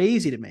 That's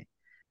crazy to me.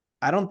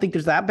 I don't think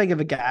there's that big of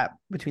a gap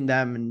between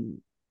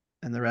them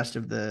and the rest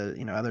of the,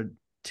 other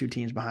 2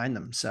 teams behind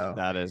them. So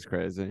that is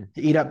crazy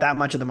to eat up that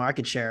much of the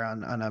market share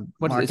on a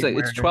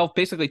it's 12,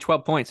 basically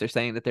 12 points. They're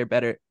saying that they're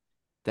better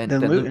than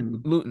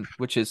Luton,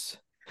 which is,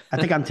 I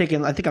think I'm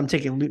taking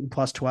Luton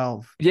plus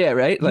 12. Yeah,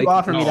 right. You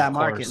offer me that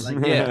market.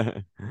 Like,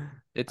 yeah,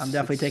 I'm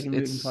definitely taking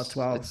Luton plus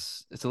 12.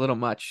 It's a little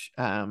much.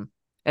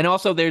 And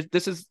also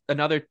this is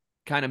another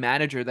kind of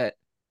manager that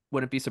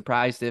wouldn't be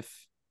surprised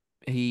if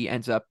he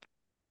ends up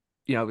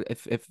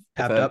if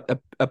Tapped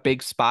up. a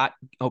big spot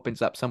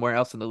opens up somewhere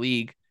else in the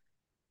league,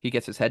 he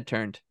gets his head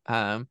turned.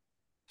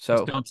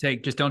 So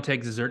just don't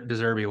take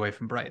Deserby away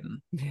from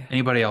Brighton.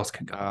 Anybody else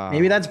can go.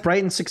 Maybe that's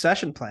Brighton's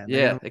succession plan.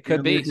 Yeah, it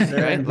could be.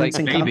 Right? Like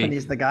Vincent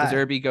Kompany's the guy.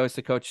 Deserby goes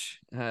to coach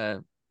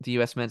the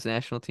U.S. men's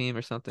national team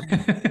or something.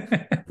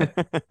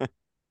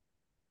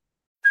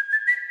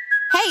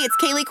 Hey, it's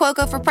Kaylee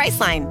Cuoco for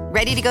Priceline.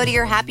 Ready to go to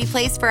your happy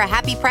place for a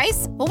happy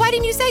price? Well, why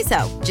didn't you say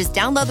so? Just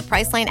download the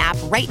Priceline app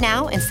right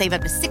now and save up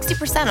to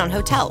 60% on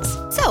hotels.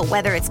 So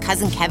whether it's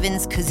Cousin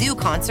Kevin's Kazoo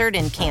Concert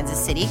in Kansas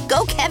City,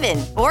 go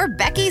Kevin, or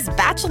Becky's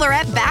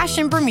Bachelorette Bash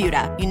in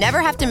Bermuda, you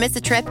never have to miss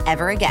a trip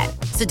ever again.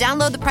 So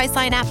download the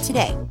Priceline app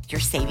today. Your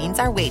savings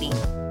are waiting.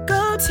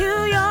 Go to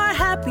your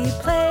happy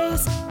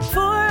place for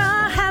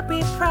a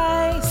happy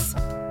price.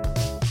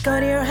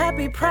 Go to your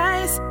happy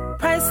price,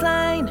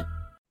 Priceline.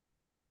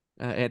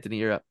 Anthony,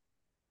 you're up.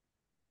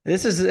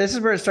 This is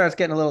where it starts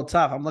getting a little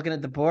tough. I'm looking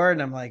at the board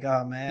and I'm like,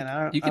 oh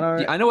man,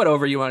 I know what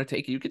over you want to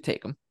take. You could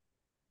take them.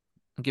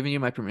 I'm giving you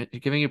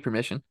giving you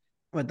permission.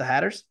 With the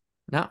Hatters?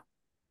 No.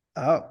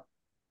 Oh.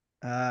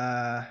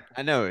 I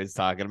know what he's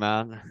talking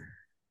about.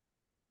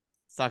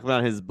 He's talking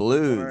about his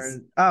Blues.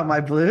 Oh,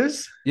 my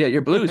Blues? Yeah,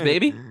 your Blues,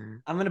 baby.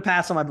 I'm gonna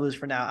pass on my Blues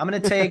for now. I'm gonna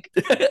take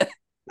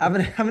I'm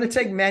gonna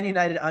take Man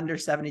United under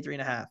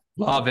 73.5.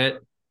 Love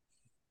it.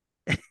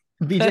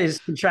 BJ is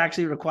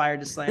contractually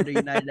required to slander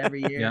United every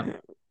year.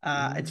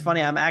 Yeah. It's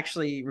funny. I'm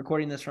actually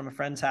recording this from a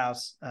friend's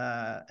house,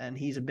 and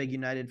he's a big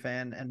United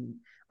fan. And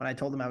when I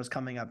told him I was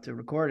coming up to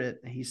record it,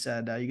 he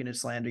said, "Are you going to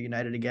slander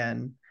United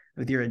again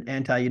with your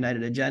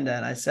anti-United agenda?"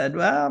 And I said,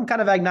 "Well, I'm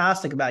kind of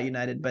agnostic about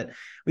United, but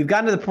we've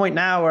gotten to the point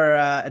now where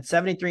at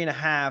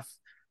 73.5,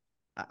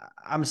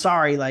 I'm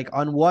sorry, like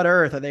on what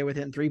earth are they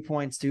within 3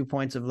 points, 2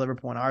 points of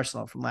Liverpool and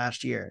Arsenal from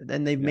last year?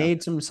 Then they've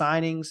made some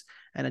signings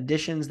and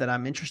additions that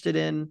I'm interested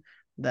in.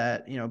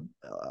 That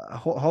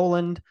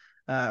Hoyland,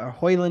 that's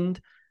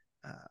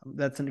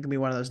going to be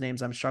one of those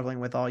names I'm struggling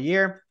with all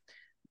year.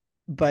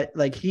 But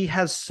like he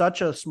has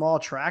such a small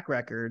track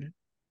record,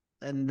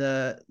 and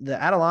the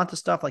Atalanta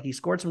stuff, like he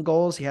scored some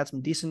goals, he had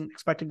some decent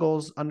expected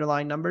goals,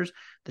 underlying numbers.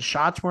 The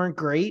shots weren't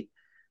great,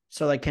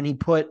 so like can he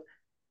put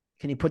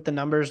the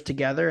numbers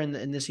together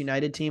in this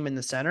United team in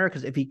the center?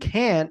 Because if he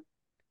can't,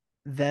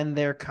 then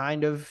they're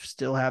kind of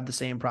still have the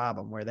same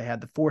problem where they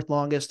had the fourth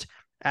longest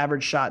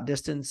average shot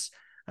distance.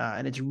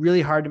 And it's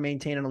really hard to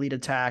maintain an elite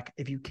attack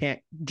if you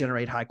can't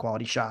generate high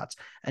quality shots.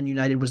 And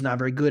United was not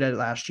very good at it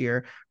last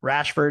year.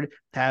 Rashford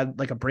had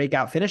like a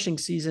breakout finishing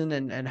season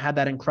and had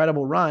that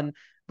incredible run.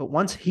 But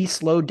once he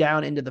slowed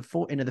down into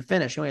the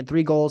finish, he only had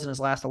 3 goals in his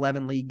last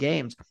 11 league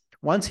games.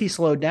 Once he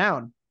slowed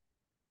down,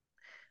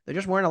 there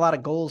just weren't a lot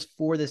of goals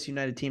for this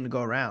United team to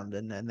go around.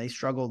 And they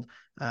struggled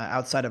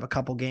outside of a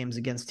couple games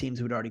against teams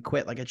who had already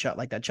quit,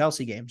 like that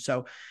Chelsea game.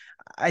 So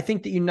I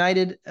think that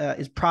United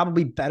is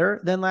probably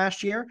better than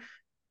last year.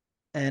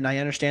 And I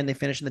understand they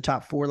finished in the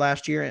top 4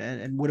 last year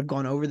and would have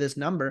gone over this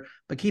number.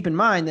 But keep in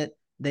mind that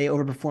they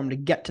overperformed to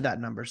get to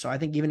that number. So I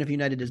think even if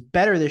United is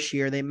better this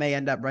year, they may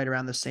end up right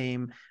around the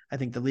same. I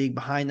think the league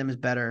behind them is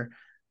better.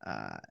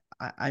 I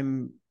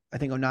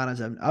think Onana's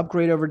an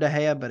upgrade over De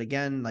Gea. But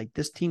again, like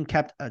this team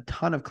kept a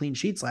ton of clean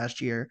sheets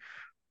last year.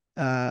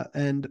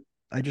 And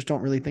I just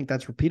don't really think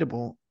that's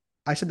repeatable.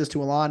 I said this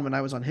to Alon when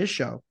I was on his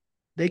show.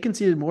 They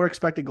conceded more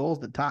expected goals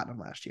than Tottenham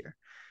last year.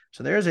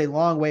 So there's a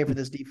long way for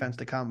this defense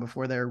to come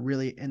before they're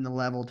really in the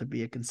level to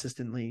be a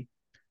consistently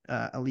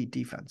elite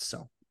defense.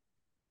 So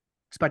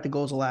expected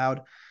goals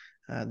allowed,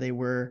 they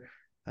were,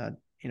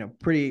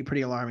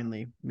 pretty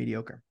alarmingly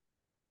mediocre.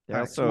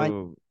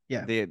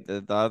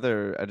 The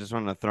other, I just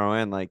want to throw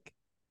in like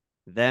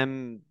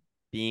them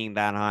being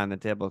that high on the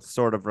table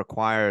sort of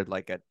required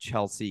like a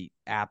Chelsea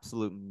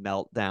absolute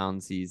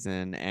meltdown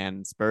season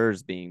and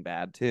Spurs being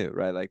bad too,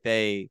 right? Like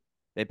they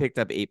picked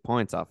up 8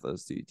 points off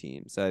those two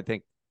teams. So I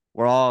think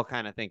we're all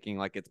kind of thinking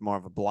like it's more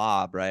of a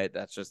blob, right?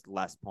 That's just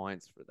less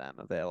points for them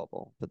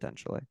available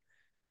potentially.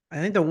 I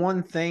think the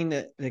one thing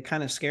that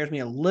kind of scares me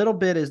a little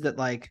bit is that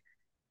like,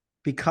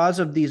 because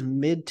of these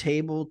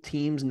mid-table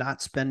teams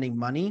not spending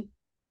money,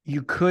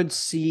 you could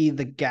see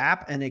the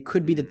gap, and it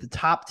could be that the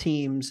top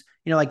teams,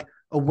 like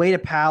away to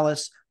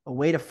Palace,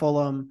 away to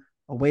Fulham,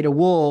 away to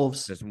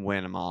Wolves, just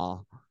win them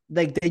all.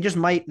 Like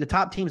the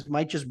top teams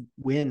might just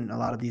win a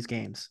lot of these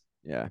games.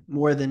 Yeah.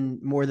 More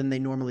than they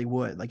normally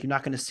would. Like you're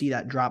not going to see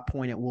that drop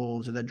point at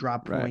Wolves or that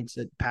drop points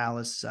at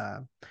Palace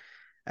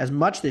as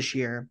much this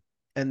year.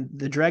 And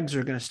the dregs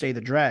are going to stay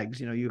the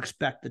dregs. You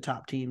expect the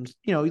top teams,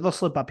 they'll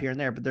slip up here and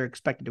there, but they're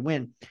expected to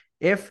win.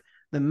 If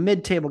the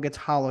mid-table gets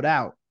hollowed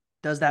out,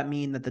 does that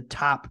mean that the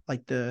top,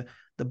 like the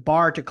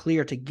bar to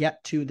clear to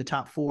get to the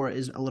top 4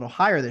 is a little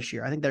higher this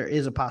year? I think there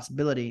is a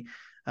possibility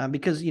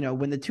because,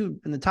 when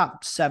the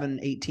top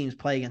 7-8 teams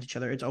play against each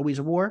other, it's always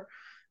a war.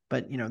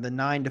 But, the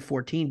 9 to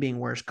 14 being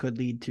worse could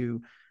lead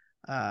to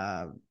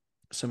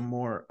some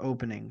more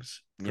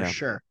openings for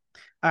sure.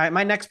 All right,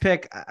 my next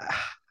pick.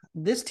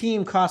 This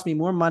team cost me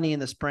more money in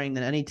the spring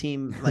than any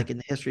team like in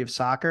the history of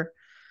soccer.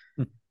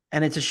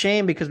 And it's a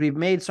shame because we've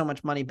made so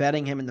much money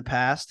betting him in the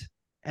past.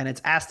 And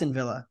it's Aston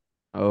Villa.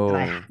 Oh,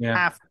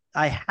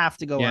 I have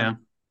to go under.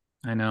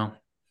 I know.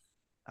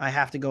 I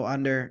have to go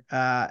under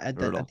at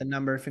the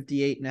number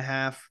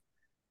 58.5.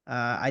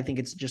 I think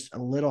it's just a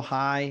little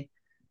high.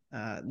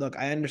 Look,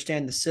 I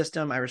understand the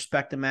system. I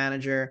respect the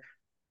manager.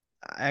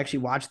 I actually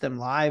watched them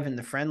live in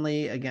the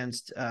friendly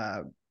against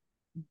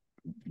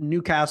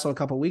Newcastle a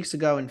couple weeks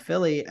ago in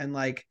Philly, and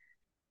like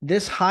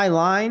this high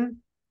line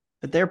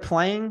that they're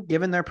playing,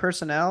 given their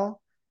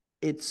personnel,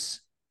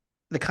 it's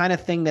the kind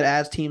of thing that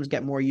as teams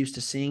get more used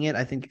to seeing it,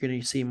 I think you're going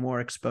to see more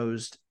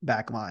exposed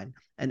back line.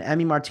 And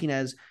Emi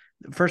Martinez,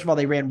 first of all,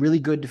 they ran really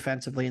good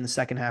defensively in the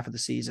second half of the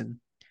season.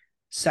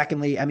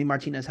 Secondly, Emi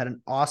Martinez had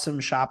an awesome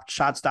shot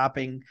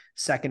stopping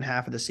second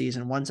half of the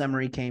season. Once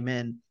Emery came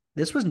in,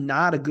 this was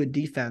not a good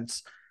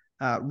defense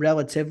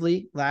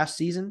relatively last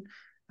season.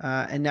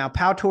 And now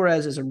Pau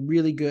Torres is a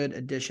really good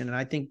addition. And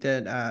I think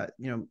that,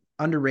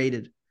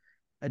 underrated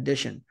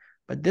addition,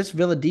 but this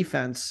Villa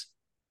defense,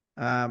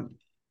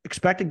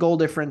 expected goal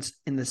difference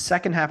in the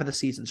second half of the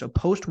season. So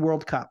post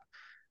World Cup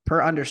per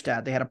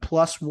Understat, they had a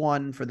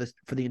 +1 for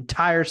the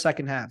entire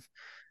second half,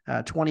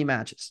 20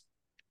 matches.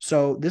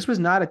 So this was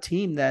not a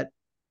team that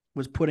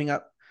was putting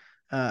up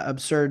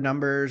absurd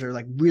numbers or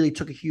like really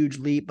took a huge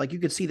leap. Like you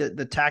could see that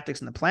the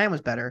tactics and the plan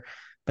was better,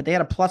 but they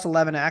had a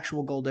 +11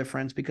 actual goal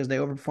difference because they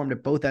overperformed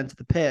at both ends of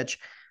the pitch.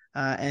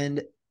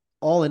 And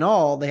all in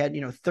all, they had,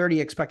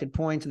 30 expected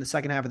points in the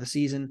second half of the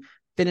season,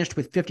 finished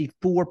with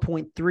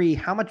 54.3.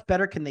 How much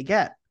better can they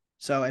get?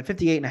 So at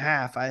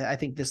 58.5, I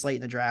think this late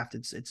in the draft,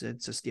 it's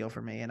a steal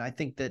for me. And I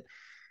think that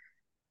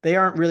they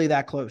aren't really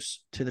that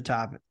close to the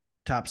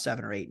top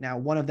 7 or 8. Now,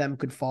 one of them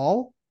could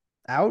fall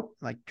out,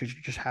 like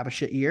just have a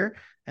shit year,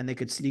 and they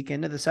could sneak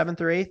into the 7th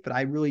or 8th. But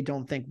I really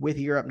don't think with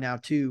Europe now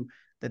too,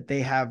 that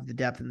they have the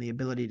depth and the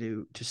ability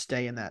to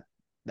stay in that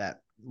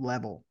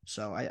level.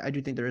 So I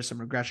do think there is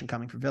some regression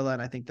coming for Villa,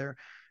 and I think they're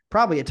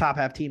probably a top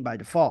half team by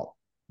default,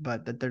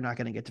 but that they're not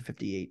going to get to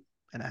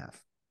 58.5.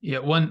 Yeah,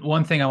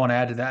 one thing I want to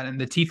add to that, and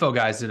the Tifo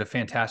guys did a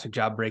fantastic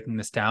job breaking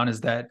this down,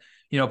 is that,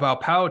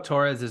 Pau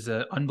Torres is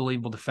an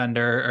unbelievable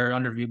defender, or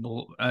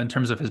unbelievable in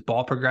terms of his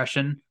ball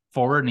progression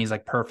forward, and he's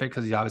like perfect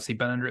because he's obviously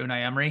been under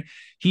Unai Emery.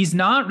 He's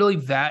not really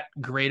that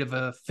great of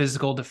a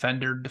physical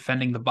defender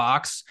defending the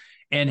box,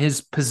 and his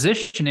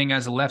positioning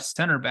as a left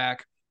center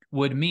back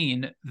would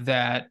mean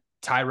that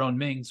Tyrone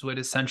Mings would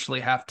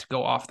essentially have to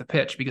go off the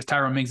pitch because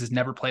Tyrone Mings has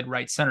never played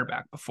right center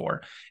back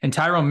before. And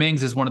Tyrone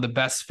Mings is one of the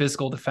best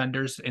physical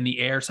defenders in the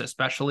air, so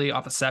especially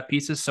off of set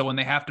pieces. So when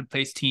they have to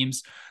face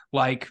teams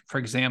like, for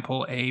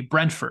example, a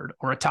Brentford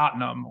or a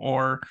Tottenham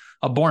or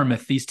a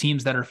Bournemouth, these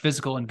teams that are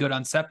physical and good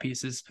on set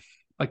pieces,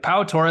 like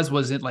Pau Torres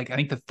was at I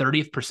think the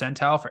 30th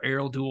percentile for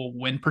aerial duel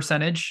win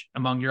percentage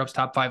among Europe's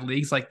top 5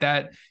 leagues. Like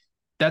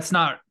that's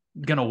not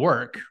going to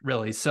work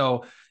really.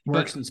 So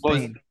works in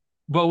Spain.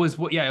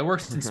 It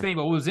works in Spain.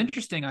 But what was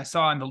interesting, I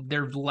saw in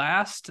their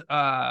last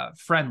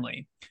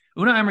friendly,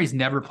 Unai Emery's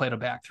never played a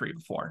back 3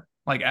 before,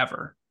 like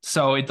ever.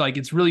 So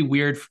it's really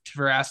weird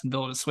for Aston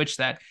Villa to switch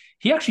that.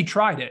 He actually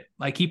tried it.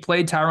 Like he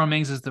played Tyrone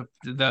Mings as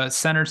the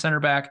center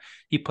back.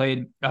 He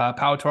played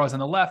Pau Torres on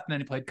the left, and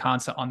then he played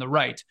Konsa on the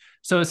right.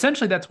 So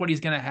essentially that's what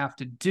he's going to have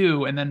to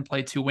do, and then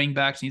play 2 wing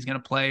backs, and he's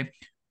going to play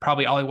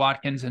probably Ollie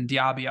Watkins and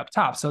Diaby up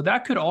top. So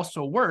that could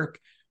also work.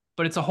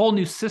 But it's a whole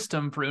new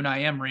system for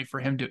Unai Emery for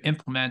him to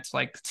implement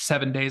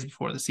 7 days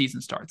before the season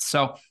starts.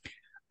 So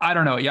I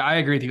don't know. Yeah, I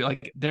agree with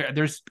you.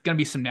 There's going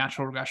to be some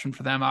natural regression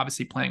for them,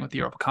 obviously playing with the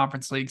Europa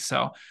Conference League.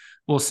 So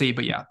we'll see.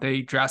 But yeah,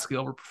 they drastically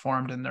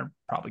overperformed, and they're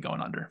probably going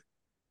under.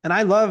 And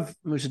I love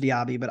Moussa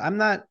Diaby, but I'm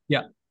not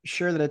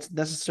sure that it's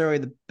necessarily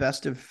the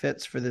best of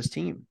fits for this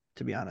team,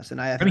 to be honest.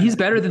 And I mean, he's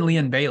better than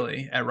Leon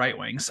Bailey at right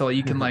wing, so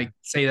you can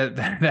say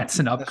that's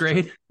an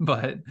upgrade.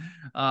 But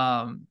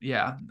I don't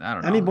know.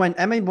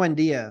 Emi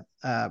Buendia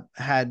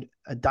had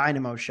a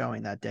dynamo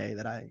showing that day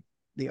that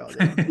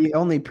the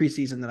only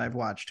preseason that I've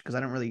watched, because I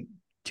don't really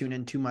tune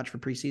in too much for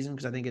preseason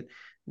because I think it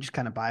just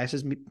kind of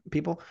biases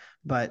people.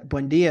 But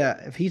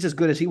Buendia, if he's as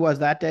good as he was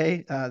that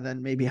day,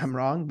 then maybe I'm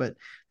wrong. But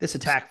this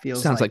attack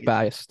sounds like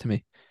bias to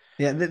me.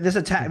 Yeah, this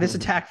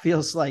attack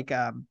feels like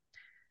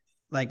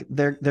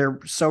they're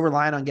so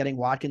reliant on getting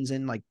Watkins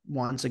in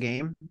once a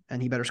game,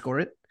 and he better score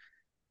it.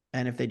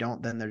 And if they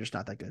don't, then they're just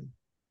not that good.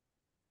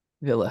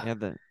 Villa.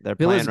 Yeah, they're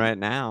playing right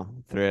now.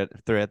 Three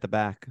at the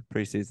back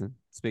preseason.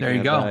 Speaking there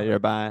you go. Your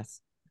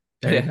bias.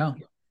 There you go.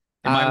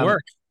 It might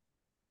work.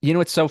 You know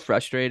what's so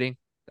frustrating?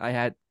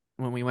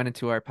 When we went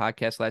into our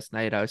podcast last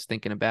night, I was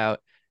thinking about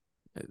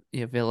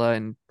Villa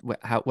and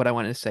what I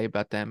wanted to say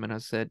about them, and I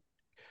said,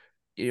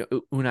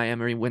 Unai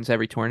Emery wins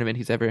every tournament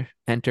he's ever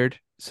entered.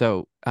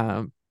 So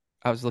I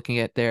was looking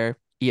at their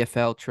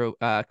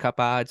EFL Cup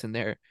odds and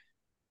their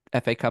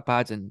FA Cup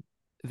odds, and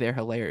they're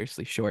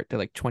hilariously short. They're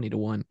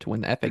 20-1 to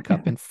win the FA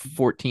Cup and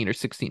 14 or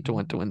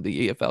 16-1 to win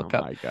the EFL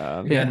Cup. Oh my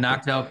God! Yeah,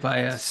 knocked out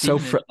by so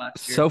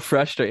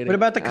frustrating. What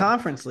about the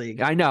Conference League?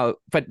 I know,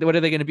 but what are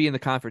they going to be in the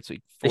Conference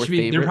League? They're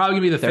probably going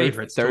to be the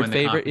favorites. Third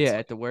favorite,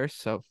 at the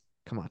worst. So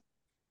come on,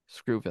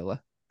 screw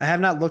Villa. I have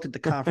not looked at the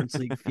Conference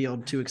League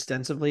field too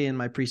extensively in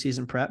my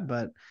preseason prep,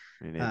 but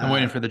I'm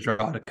waiting for the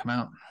draw to come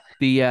out.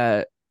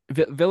 The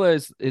Villa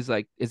is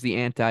the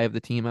anti of the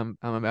team I'm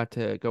about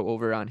to go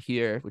over on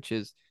here, which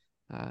is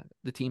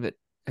the team that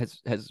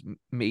has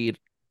made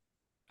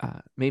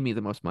me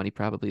the most money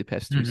probably the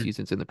past 2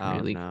 seasons in the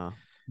Premier League. No.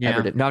 Yeah.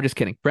 Everton. No, I'm just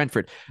kidding.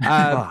 Brentford.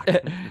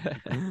 I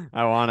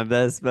wanted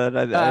this, but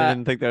I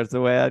didn't think there's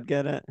a way I'd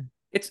get it.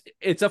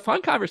 It's a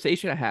fun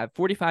conversation I have.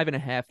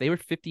 45.5. They were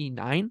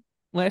 59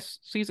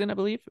 last season, I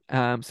believe.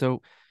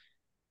 So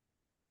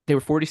they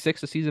were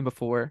 46 the season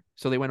before.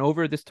 So they went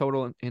over this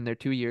total in their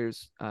 2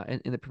 years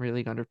in the Premier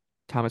League under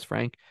Thomas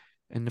Frank.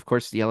 And of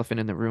course, the elephant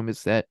in the room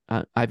is that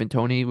Ivan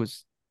Toney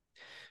was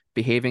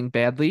behaving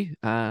badly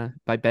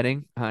by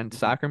betting on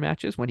soccer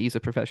matches when he's a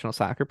professional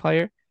soccer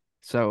player.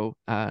 So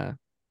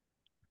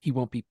he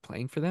won't be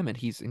playing for them, and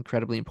he's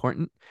incredibly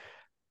important.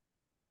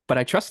 But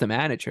I trust the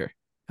manager,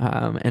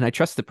 and I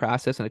trust the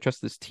process, and I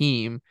trust this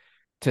team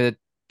to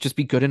just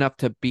be good enough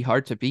to be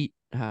hard to beat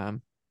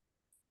for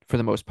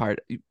the most part.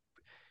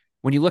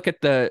 When you look at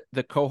the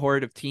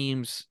cohort of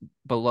teams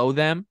below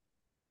them,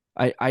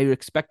 I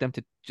expect them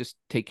to just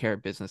take care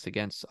of business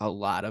against a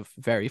lot of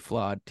very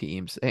flawed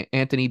teams.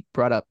 Anthony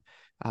brought up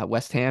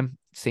West Ham,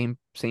 same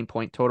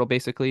point total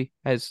basically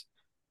as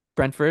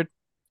Brentford.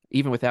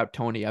 Even without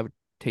Toney, I would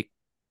take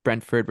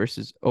Brentford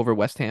versus over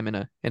West Ham in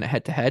a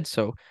head-to-head.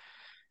 So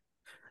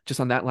just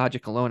on that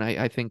logic alone,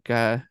 I think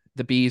the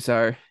Bees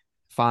are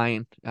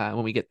fine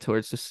when we get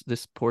towards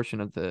this portion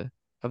of the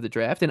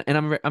draft, and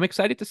I'm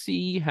excited to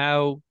see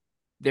how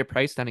they're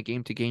priced on a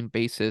game-to-game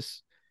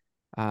basis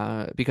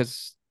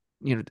because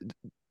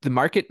the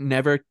market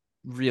never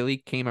really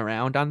came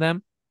around on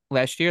them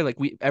last year. Like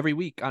every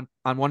week on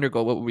Wonder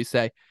Goal, what would we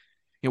say?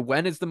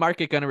 When is the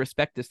market going to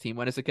respect this team?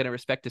 When is it going to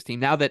respect this team?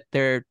 Now that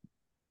they're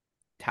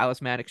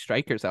talismanic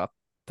strikers off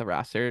the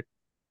roster,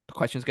 the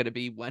question is going to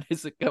be, when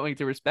is it going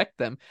to respect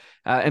them?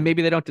 And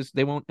maybe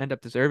they won't end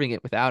up deserving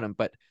it without him.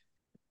 But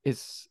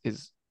is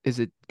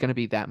it going to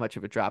be that much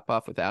of a drop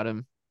off without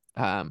him?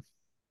 I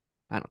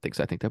don't think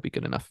so. I think they'll be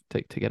good enough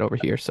to get over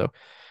here. So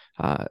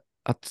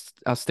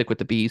I'll stick with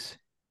the Bees.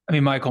 I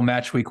mean, Michael,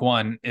 match week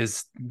 1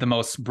 is the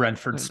most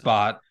Brentford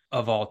spot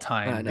of all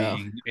time,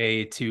 being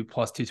a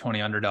plus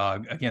 220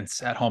 underdog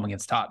at home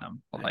against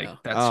Tottenham. Like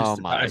that's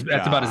about as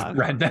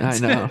Brent. I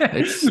know.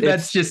 It's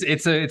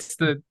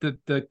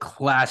the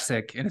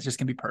classic, and it's just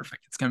gonna be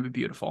perfect. It's gonna be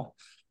beautiful.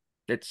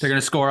 They're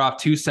gonna score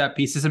off 2 set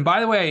pieces. And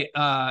by the way,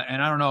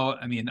 and I don't know.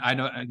 I mean, I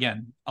know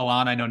again,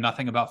 Alon, I know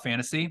nothing about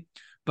fantasy.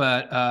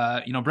 But,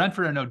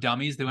 Brentford are no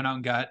dummies. They went out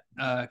and got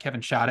Kevin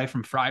Schade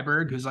from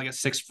Freiburg, who's like a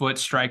 6-foot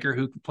striker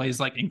who plays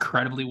like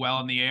incredibly well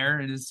in the air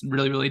and is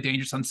really, really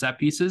dangerous on set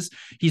pieces.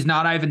 He's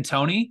not Ivan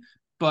Toney,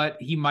 but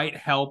he might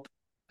help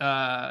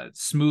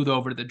smooth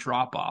over the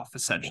drop off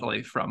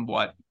essentially from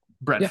what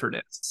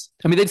Brentford is.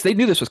 I mean, they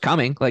knew this was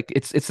coming. Like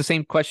it's the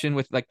same question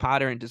with like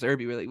Potter and De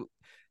Zerbi. Really,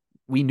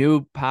 we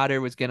knew Potter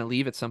was going to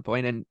leave at some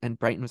point, and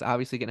Brighton was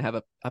obviously going to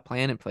have a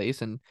plan in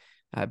place. And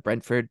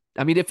Brentford,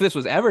 I mean, if this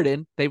was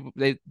Everton,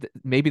 they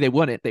maybe they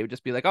wouldn't. They would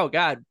just be like, oh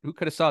God, who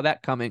could have saw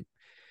that coming?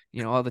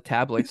 All the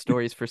tabloid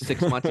stories for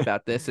 6 months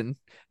about this, and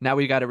now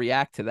we got to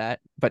react to that.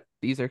 But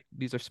these are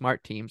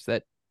smart teams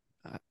that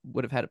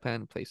would have had a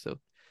plan in place. So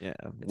yeah,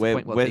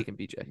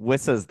 BJ.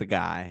 Wissa's the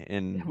guy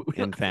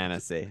in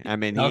fantasy. I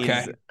mean,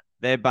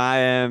 they buy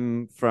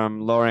him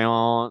from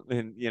Lorient,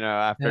 and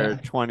after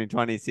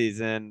 2020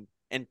 season,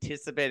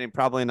 anticipating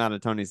probably not a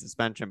Toney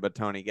suspension, but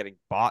Toney getting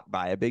bought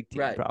by a big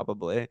team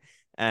probably.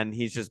 And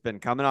he's just been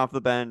coming off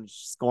the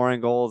bench,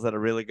 scoring goals at a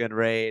really good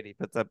rate. He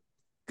puts up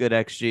good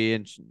XG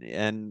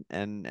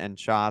and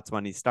shots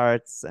when he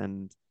starts,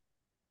 and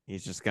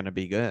he's just going to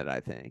be good, I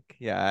think.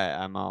 Yeah,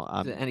 I'm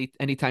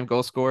anytime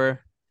goal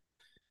scorer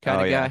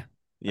kind of guy.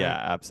 Yeah,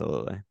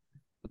 absolutely.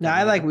 No,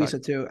 I like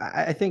Wissa too.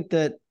 I think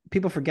that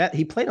people forget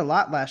he played a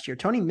lot last year.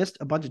 Toney missed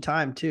a bunch of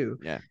time too.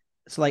 Yeah.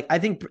 So I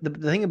think the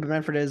thing about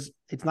Brentford is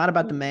it's not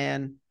about the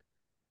man,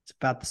 it's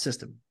about the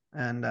system.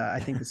 And I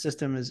think the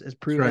system is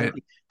proven.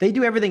 Right. They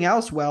do everything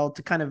else well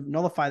to kind of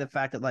nullify the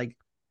fact that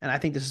and I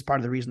think this is part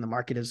of the reason the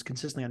market has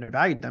consistently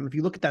undervalued them. If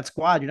you look at that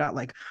squad, you're not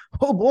like,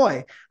 oh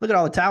boy, look at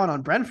all the talent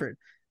on Brentford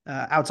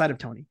outside of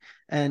Toney.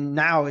 And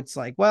now it's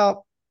like,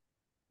 well,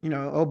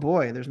 oh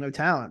boy, there's no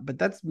talent, but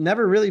that's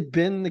never really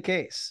been the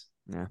case.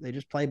 Yeah. They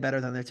just play better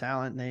than their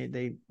talent. And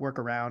they work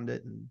around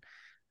it and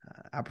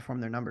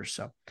outperform their numbers.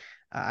 So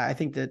I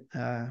think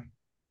that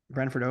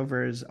Brentford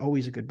over is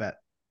always a good bet.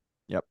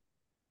 Yep.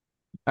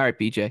 All right,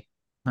 BJ.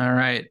 All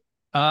right.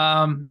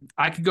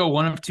 I could go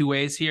one of two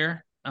ways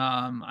here.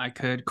 I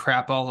could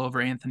crap all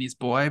over Anthony's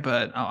boy,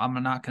 but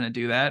I'm not going to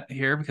do that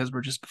here because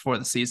we're just before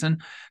the season.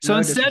 So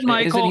instead,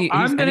 Michael,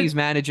 he's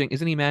managing.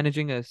 Isn't he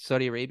managing a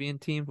Saudi Arabian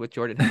team with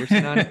Jordan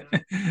Henderson on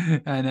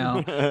it? I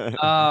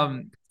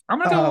know. I'm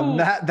gonna go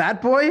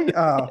that boy.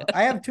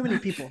 I have too many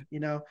people.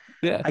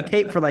 Yeah. I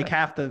cape for like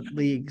half the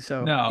league.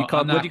 So no,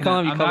 what do you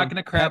call him? I'm not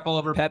gonna crap all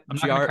over Pep. I'm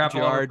not gonna crap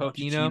all over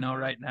Pochettino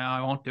right now. I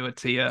won't do it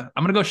to you. I'm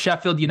gonna go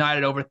Sheffield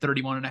United over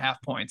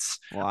 31.5 points.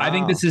 Wow. I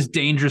think this is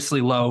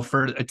dangerously low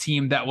for a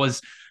team that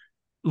was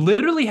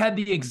literally had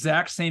the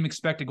exact same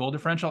expected goal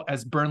differential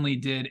as Burnley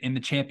did in the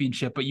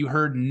championship, but you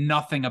heard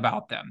nothing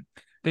about them.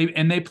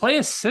 They play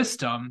a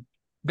system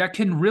that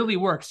can really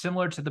work,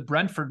 similar to the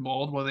Brentford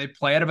mold, where they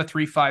play out of a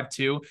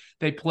 3-5-2.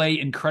 They play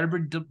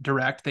incredibly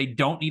direct. They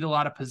don't need a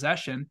lot of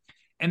possession.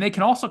 And they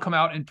can also come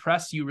out and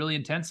press you really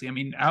intensely. I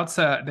mean,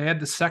 outside, they had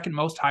the second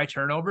most high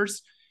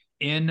turnovers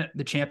in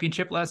the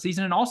championship last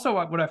season. And also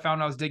what I found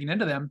when I was digging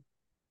into them,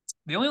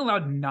 they only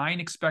allowed 9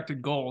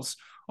 expected goals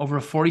over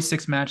a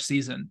 46-match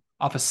season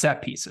off of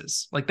set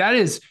pieces. Like, that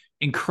is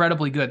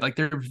incredibly good. Like,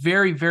 they're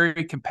very,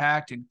 very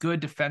compact and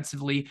good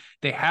defensively.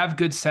 They have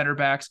good center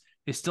backs.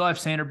 They still have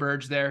Sander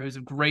Berge there, who's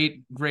a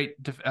great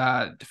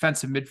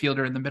defensive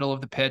midfielder in the middle of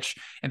the pitch.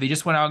 And they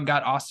just went out and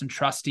got Austin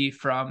Trusty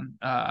from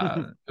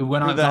who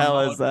went on. Who the hell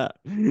is that?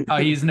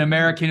 He's an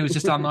American who was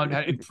just on loan,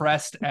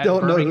 impressed at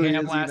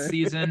Birmingham last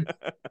season.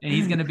 And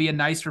he's going to be a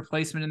nice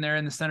replacement in there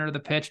in the center of the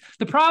pitch.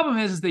 The problem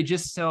is they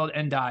just sold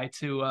Ndiaye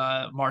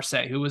to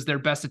Marseille, who was their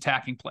best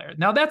attacking player.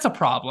 Now, that's a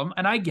problem,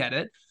 and I get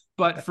it.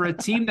 But for a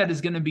team that is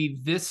going to be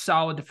this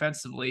solid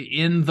defensively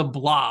in the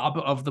blob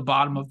of the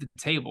bottom of the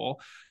table,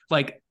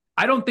 like,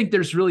 I don't think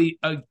there's really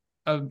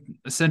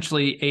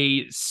essentially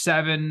a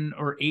 7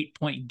 or 8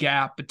 point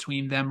gap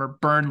between them or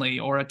Burnley,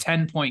 or a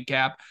 10-point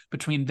gap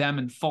between them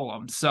and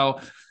Fulham. So,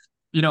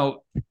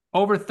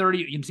 over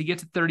 30, to get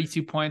to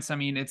 32 points, I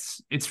mean,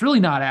 it's really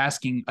not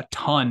asking a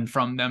ton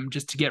from them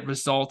just to get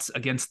results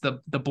against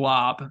the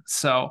blob.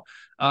 So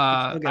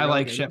I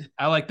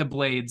like the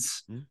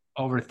Blades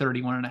over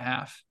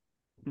 31.5.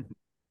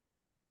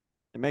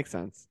 It makes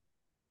sense.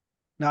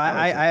 No,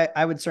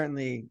 I would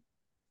certainly.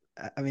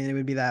 I mean, it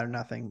would be that or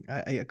nothing.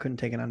 I couldn't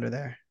take it under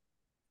there.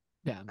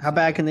 Yeah. How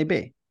bad can they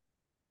be?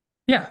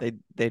 Yeah.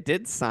 They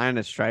did sign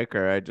a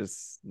striker. I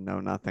just know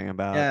nothing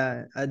about.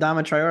 Yeah,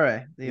 Adama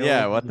Traore.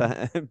 What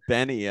the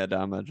Benny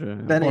Adama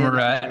Traore. Former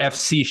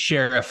FC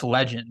Sheriff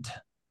legend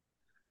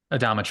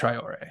Adama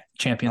Traore,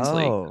 Champions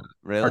League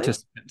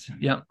participant.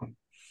 Yep.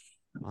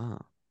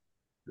 Wow.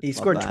 He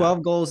scored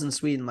 12 goals in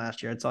Sweden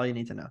last year. That's all you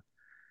need to know.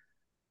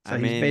 So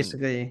he's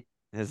basically,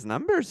 his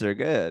numbers are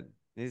good.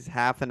 He's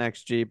half an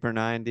XG per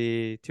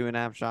 90,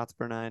 2.5 shots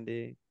per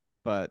 90,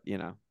 but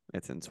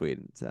it's in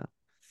Sweden, so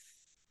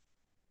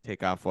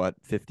take off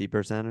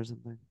 50% or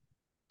something.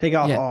 Take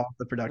off all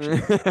the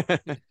production.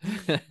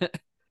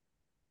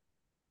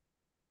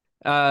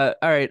 All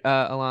right,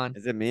 Alon.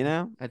 Is it me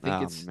now? I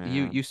think it's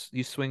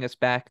you swing us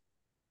back.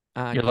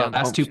 Your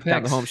last 2 picks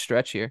down the home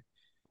stretch here.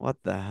 What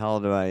the hell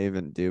do I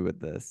even do with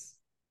this?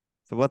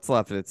 So what's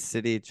left? It's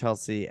City,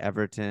 Chelsea,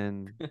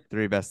 Everton,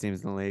 3 best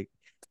teams in the league.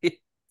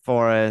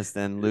 Forest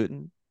and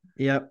Luton.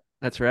 Yep,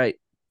 that's right.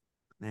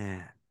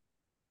 Man,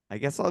 I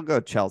guess I'll go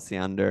Chelsea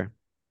under.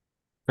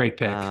 Great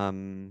pick.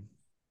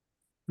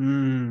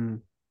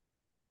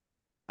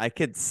 I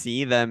could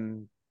see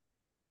them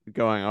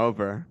going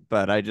over,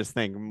 but I just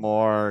think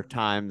more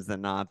times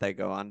than not they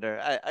go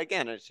under.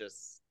 It's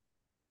just,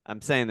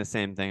 I'm saying the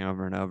same thing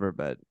over and over,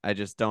 but I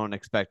just don't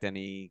expect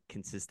any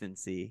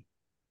consistency.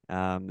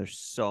 There's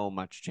so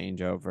much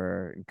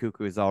changeover.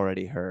 Nkunku is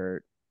already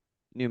hurt.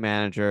 New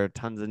manager,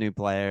 tons of new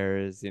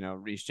players.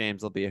 Reece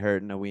James will be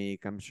hurt in a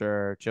week, I'm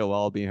sure.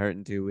 Chilwell will be hurt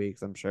in 2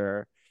 weeks, I'm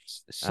sure.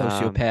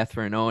 Sociopath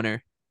for an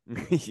owner.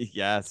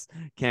 Yes,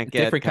 can't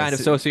get different kind of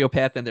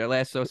sociopath than their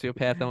last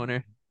sociopath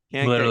owner.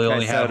 Can't literally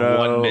only have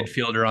one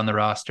midfielder on the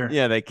roster.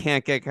 Yeah, they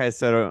can't get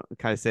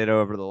Caicedo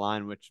over the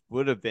line, which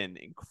would have been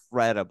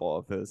incredible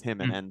if it was him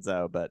and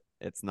Enzo, but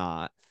it's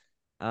not.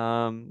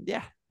 I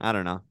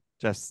don't know.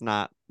 Just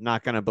not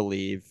gonna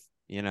believe.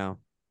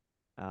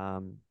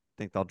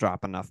 Think they'll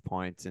drop enough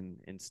points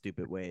in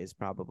stupid ways,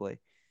 probably.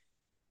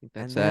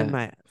 That's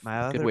my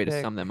other good way pick,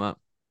 to sum them up.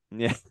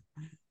 Yeah.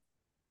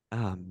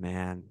 Oh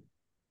man,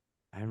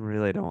 I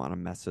really don't want to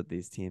mess with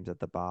these teams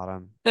at the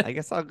bottom. I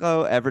guess I'll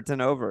go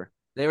Everton over.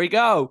 There we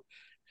go.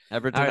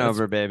 Everton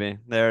over, baby.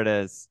 There it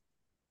is.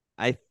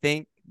 I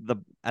think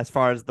as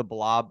far as the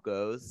blob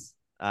goes,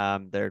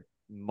 they're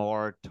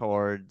more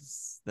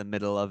towards the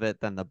middle of it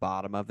than the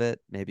bottom of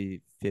it.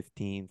 Maybe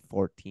 15th,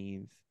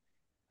 14th.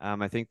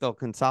 I think they'll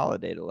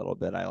consolidate a little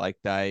bit. I like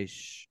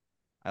Dyche.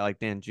 I like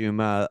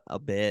Danjuma a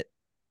bit.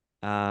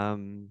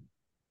 And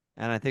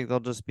I think they'll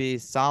just be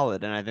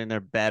solid. And I think they're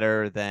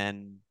better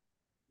than,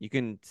 you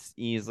can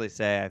easily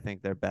say, I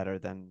think they're better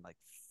than like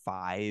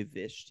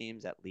 5-ish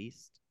teams at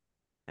least.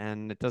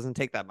 And it doesn't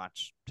take that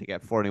much to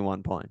get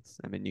 41 points.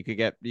 I mean, you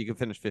could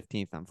finish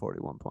 15th on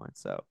 41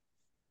 points. So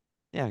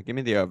yeah, give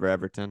me the over,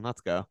 Everton.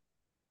 Let's go.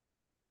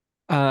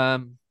 I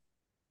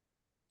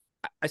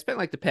spent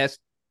like the past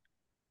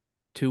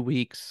 2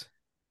 weeks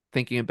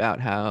thinking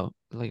about how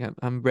like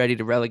I'm ready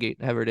to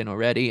relegate Everton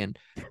already, and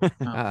but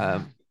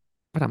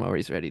I'm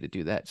always ready to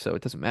do that, so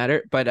it doesn't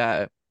matter. But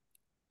I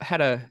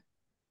had a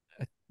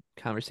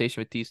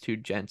conversation with these 2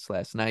 gents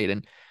last night,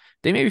 and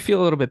they made me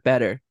feel a little bit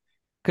better,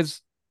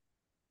 because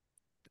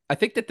I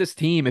think that this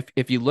team,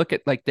 if you look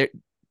at like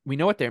we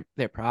know what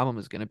their problem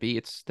is going to be.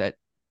 It's that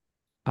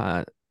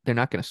they're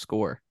not going to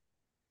score,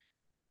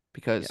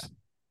 because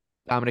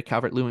Dominic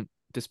Calvert-Lewin,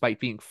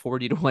 despite being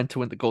 40-1 to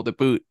win the Golden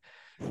Boot,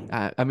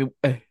 I mean,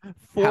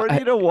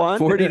 40 to 1?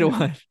 40 to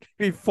 1.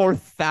 Be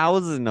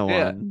 4,000 to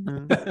Yeah.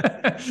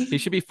 1. He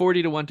should be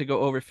 40 to 1 to go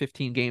over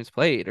 15 games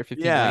played or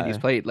 15 90s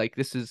played. Like,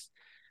 this is,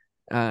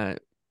 I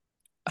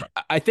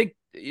think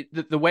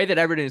the way that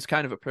Everton is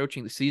kind of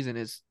approaching the season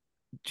is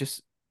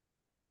just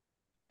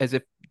as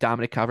if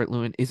Dominic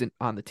Calvert-Lewin isn't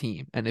on the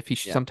team. And if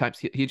sometimes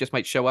he just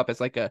might show up as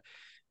like a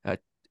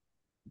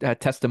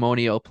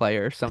testimonial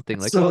player or something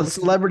like so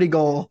celebrity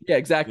goal. Yeah,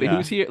 exactly.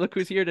 Who's here? Look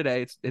who's here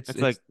today. It's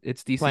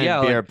DCL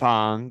playing beer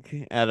pong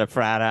at a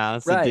frat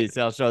house. Right. And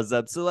DCL shows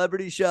up.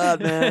 Celebrity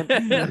shot, man.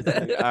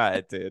 Like, all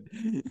right, dude.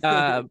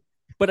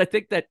 But I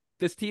think that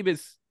this team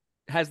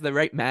has the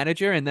right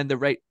manager and then the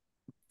right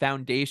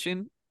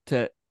foundation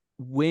to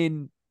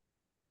win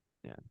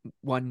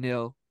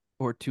 1-0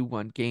 or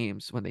 2-1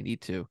 games when they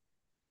need to.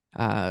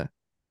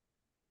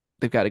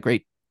 They've got a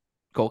great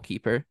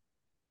goalkeeper.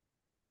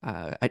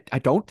 I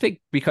don't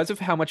think, because of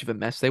how much of a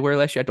mess they were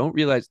last year,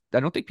 I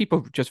don't think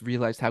people just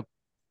realized how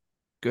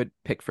good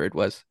Pickford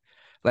was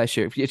last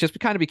year. It just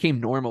kind of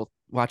became normal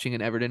watching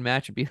an Everton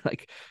match and be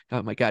like,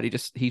 oh my God,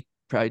 he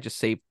probably just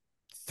saved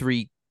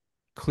 3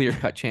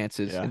 clear-cut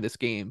chances in this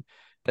game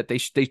that they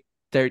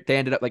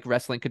ended up like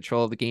wrestling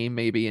control of the game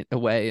maybe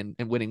away and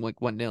winning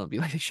like 1-0 and be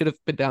like, they should have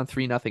been down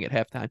 3-0 at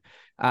halftime.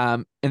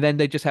 And then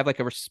they just have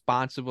like a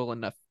responsible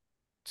enough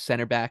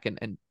center back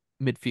and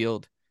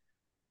midfield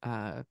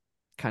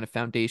kind of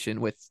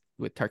foundation with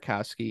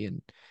Tarkowski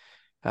and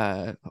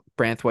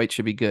Branthwaite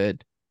should be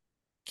good.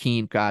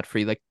 Keane,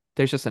 Godfrey, like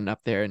there's just enough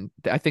there, and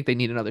I think they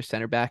need another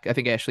center back. I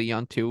think Ashley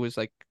Young too was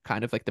like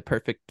kind of like the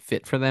perfect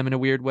fit for them in a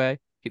weird way.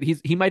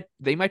 They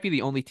might be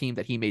the only team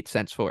that he made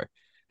sense for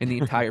in the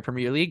entire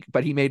Premier League,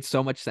 but he made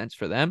so much sense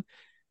for them.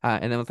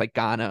 And then with like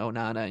Ghana,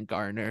 Onana, and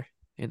Garner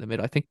in the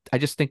middle, I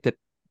just think that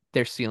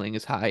their ceiling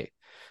is high,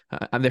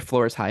 and their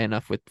floor is high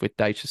enough with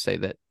Dyche to say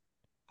that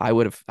I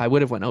would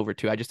have went over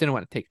 2. I just didn't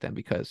want to take them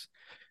because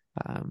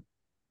I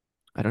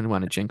don't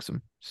want to jinx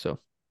them. So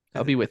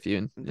I'll be with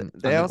you. And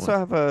they also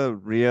have a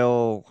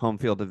real home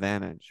field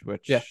advantage,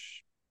 which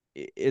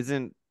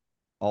isn't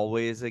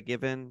always a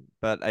given.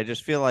 But I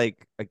just feel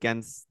like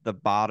against the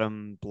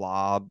bottom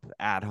blob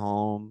at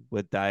home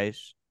with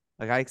Dyche,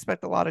 like I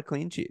expect a lot of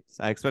clean sheets.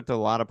 I expect a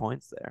lot of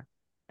points there.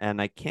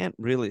 And I can't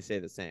really say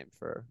the same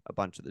for a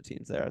bunch of the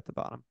teams there at the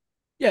bottom.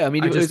 Yeah, I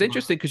mean, it was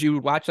interesting because you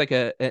would watch like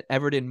an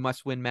Everton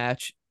must-win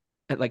match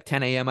at like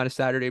 10 a.m. on a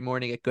Saturday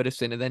morning at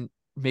Goodison, and then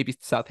maybe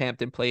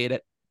Southampton play it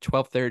at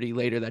 12:30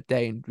 later that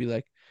day, and be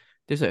like,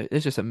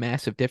 there's just a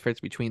massive difference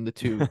between the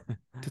two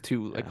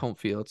like home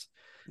fields.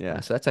 Yeah,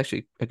 so that's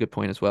actually a good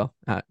point as well.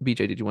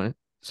 BJ, did you want to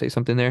say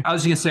something there? I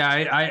was just gonna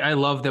say I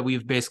love that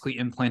we've basically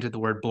implanted the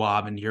word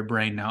blob into your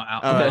brain now.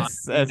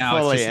 It's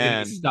fully just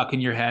gonna be stuck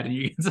in your head, and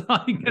it's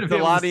a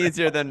lot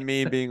easier than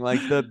me being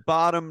like the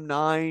bottom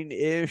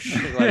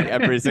 9-ish like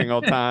every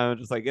single time.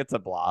 Just like it's a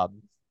blob.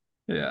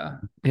 Yeah.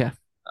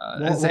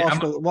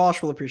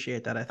 Walsh will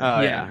appreciate that, I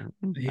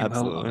think. Yeah,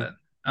 absolutely.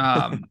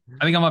 I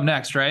think I'm up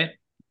next, right?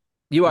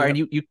 You are, and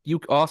you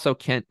also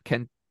can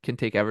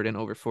take Everton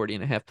over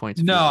 40.5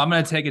 points. No, I'm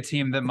going to take a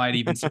team that might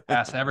even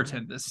surpass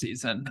Everton this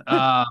season.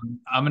 I'm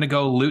going to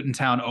go Luton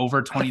Town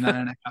over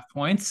 29.5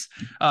 points.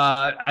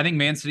 I think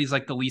Man City's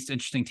like the least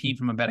interesting team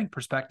from a betting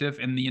perspective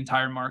in the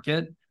entire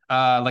market.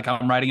 Like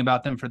I'm writing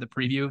about them for the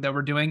preview that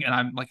we're doing, and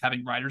I'm like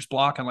having writer's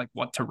block on like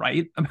what to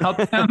write about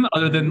them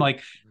other than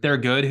like they're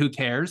good, who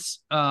cares?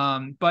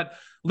 But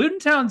Luton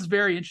Town's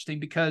very interesting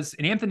because,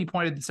 and Anthony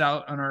pointed this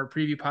out on our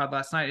preview pod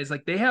last night, is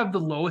like they have the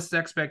lowest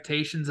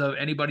expectations of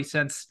anybody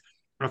since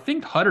I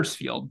think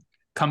Huddersfield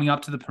coming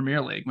up to the Premier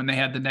League when they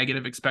had the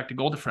negative expected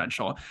goal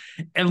differential.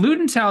 And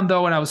Luton Town,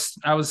 though, when I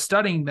was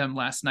studying them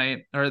last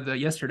night or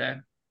yesterday,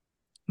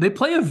 they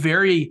play a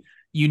very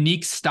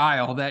unique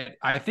style that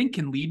I think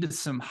can lead to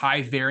some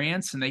high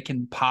variance, and they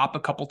can pop a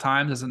couple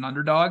times as an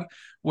underdog,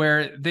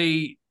 where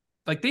they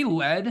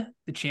led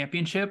the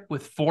championship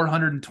with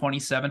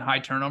 427 high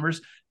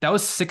turnovers. That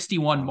was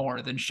 61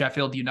 more than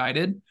Sheffield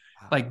United.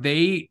 Like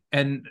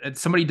and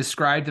somebody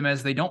described them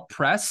as they don't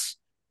press,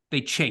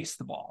 they chase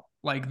the ball.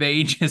 Like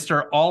they just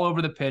are all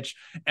over the pitch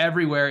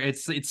everywhere. It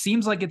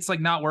seems like it's like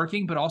not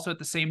working, but also at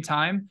the same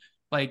time,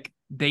 like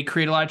they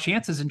create a lot of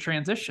chances in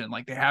transition.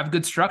 Like they have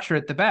good structure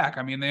at the back.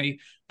 I mean,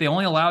 they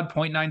only allowed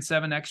 0.97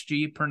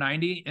 XG per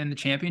 90 in the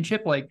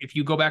championship. Like if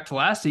you go back to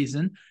last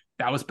season,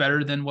 that was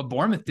better than what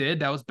Bournemouth did.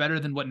 That was better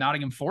than what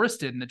Nottingham Forest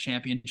did in the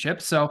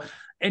championship. So,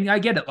 and I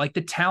get it. Like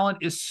the talent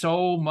is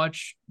so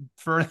much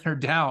further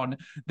down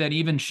than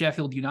even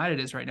Sheffield United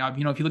is right now.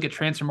 You know, if you look at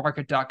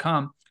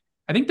transfermarket.com,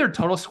 I think their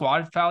total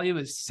squad value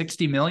is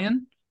 60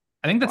 million.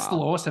 I think that's the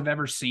lowest I've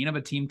ever seen of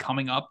a team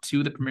coming up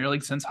to the Premier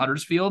League since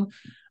Huddersfield.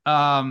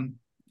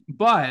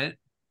 But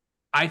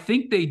I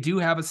think they do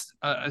have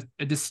a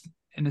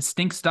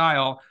distinct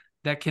style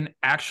that can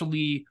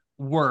actually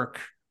work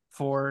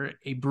for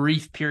a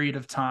brief period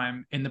of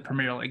time in the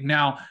Premier League.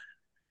 Now,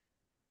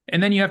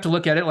 and then you have to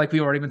look at it like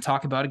we've already been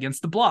talking about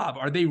against the Blob.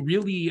 Are they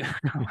really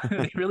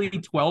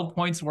 12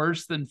 points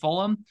worse than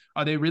Fulham?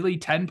 Are they really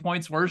 10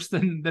 points worse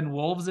than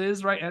Wolves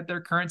is right at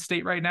their current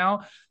state right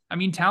now? I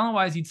mean,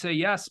 talent-wise, you'd say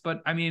yes,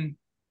 but I mean,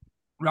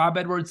 Rob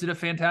Edwards did a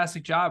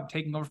fantastic job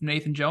taking over from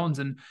Nathan Jones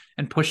and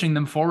pushing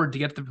them forward to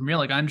get to the Premier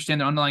League. I understand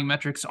the underlying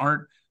metrics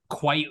aren't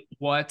quite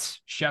what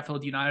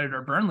Sheffield United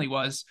or Burnley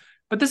was,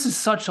 but this is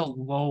such a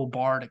low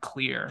bar to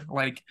clear.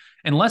 Like,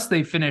 unless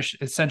they finish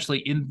essentially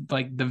in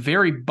like the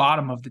very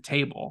bottom of the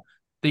table,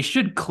 they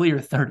should clear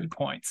 30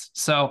 points.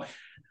 So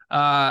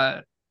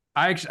I'm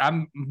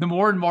the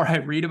more and more I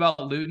read about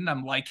Luton,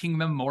 I'm liking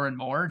them more and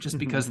more just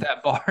because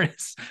that bar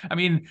is, I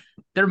mean,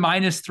 they're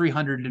minus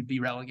 300 to be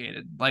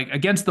relegated. Like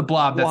against the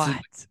Blob,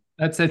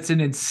 that's an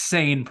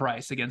insane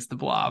price against the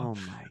Blob.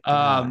 Oh my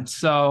God.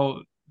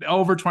 So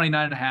over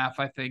 29.5,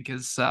 I think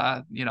is,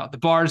 the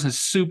bars is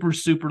super,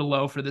 super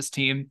low for this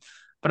team,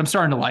 but I'm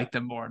starting to like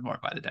them more and more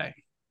by the day.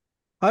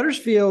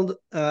 Huddersfield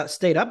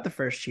stayed up the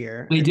first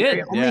year. They did.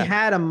 They only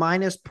had a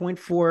minus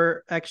 0.4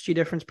 XG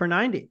difference per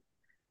 90.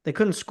 They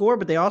couldn't score,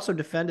 but they also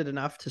defended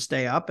enough to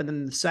stay up. And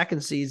then the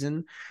second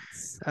season,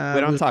 we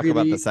don't talk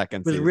about the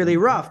second was season. really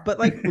rough. But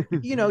like,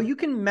 you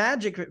can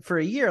magic it for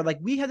a year. Like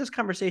we had this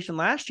conversation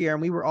last year,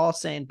 and we were all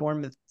saying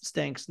Bournemouth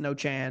stinks, no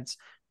chance,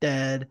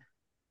 dead.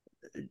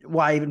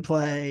 Why even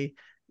play?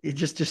 You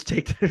just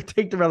take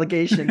the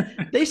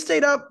relegation. They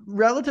stayed up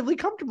relatively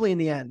comfortably in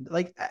the end.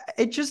 Like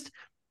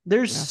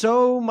there's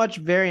so much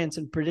variance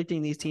in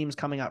predicting these teams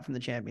coming up from the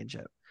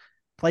Championship.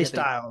 Play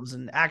styles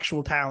and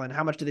actual talent.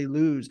 How much do they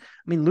lose?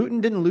 I mean, Luton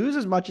didn't lose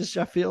as much as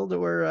Sheffield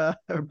or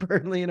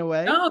Burnley in a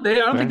way. No, I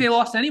don't think they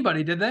lost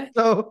anybody, did they?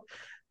 So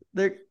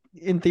they're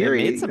in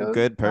theory they made some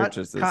good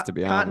purchases, to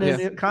be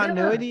honest.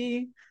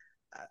 Continuity.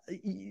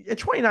 At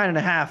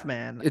 29.5,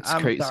 man, It's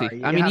I'm crazy.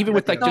 sorry. I mean, even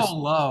with like so just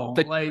low,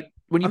 like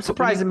when you I'm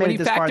surprised when it you made it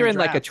this far factor in in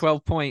the like a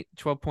draft.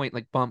 12 point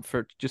like bump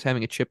for just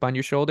having a chip on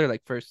your shoulder,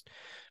 like first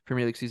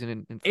Premier League season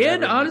in and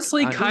forever,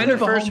 honestly, like, kind their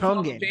of a first home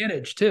home field game.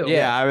 advantage too.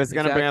 Yeah, I was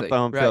going to bring up the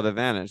home field Right.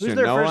 advantage. Who's Dude,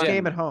 their no first one-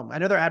 game at home? I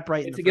know they're at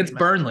Brighton. It's the against first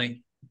match.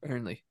 Burnley.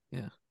 Burnley.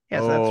 Yeah. Yeah,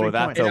 so that's 3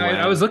 that's points. a And win.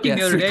 I was looking Yeah,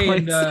 the other 3 day, and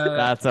points.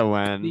 That's a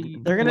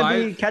win. They're going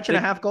to be catching a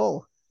half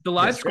goal. The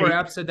live That's score great.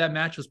 app said that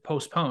match was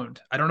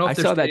postponed. I don't know if I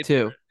their saw that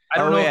stadium- too. I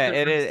don't Oh, know yeah, if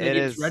their it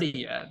stadium's is ready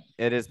yet.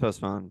 It is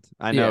postponed.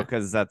 I know Yeah.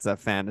 because that's a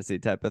fantasy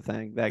type of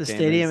thing. That The game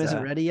stadium is,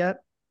 isn't ready yet.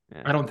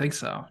 I don't think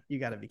so. You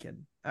got to be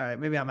kidding. All right,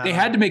 maybe I'm out. They on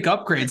had that. to make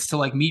upgrades to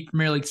like meet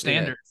Premier League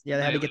standards. Yeah,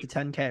 they had to get to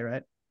 10K,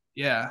 right?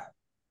 Yeah.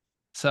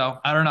 So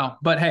I don't know,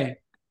 but hey,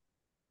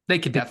 they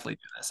could definitely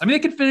do this. I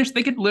mean,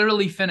 they could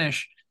literally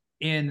finish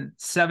in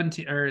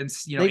 17 or in,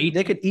 They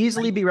 18th, could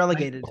easily be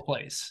relegated.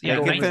 place. They Yeah,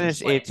 could 19th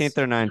finish place. 18th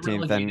or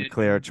 19th and Relegated.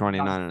 clear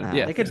 29.5.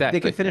 Yeah. They could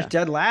Exactly. finish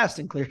dead last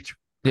and clear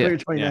Yeah.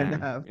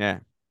 29.5. Yeah.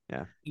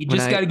 You When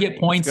just got to get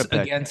points good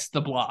pick. against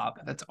the Blob.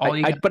 That's all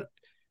you. But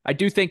I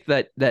do think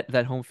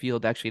that home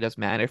field actually does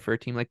matter for a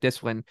team like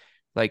this when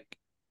like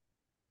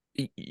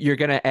you're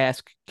gonna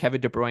ask Kevin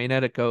De Bruyne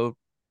to go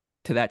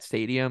to that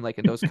stadium, like,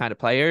 and those kind of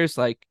players,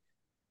 like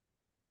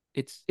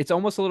it's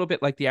almost a little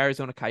bit like the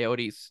Arizona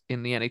Coyotes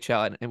in the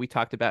NHL, and we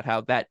talked about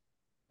how that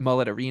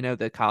Mullet Arena,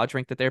 the college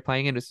rink that they're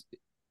playing in, it's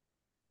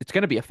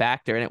going to be a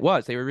factor, and it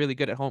was. They were really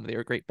good at home. They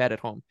were a great bet at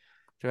home.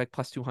 They're like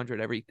plus 200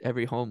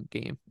 every home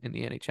game in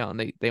the NHL,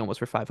 and they almost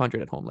were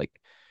 500 at home. Like,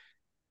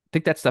 I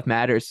think that stuff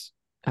matters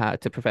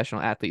to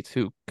professional athletes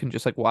who can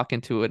just like walk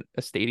into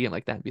a stadium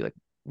like that and be like,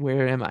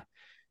 where am I?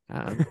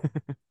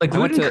 Like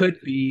Luton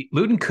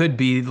could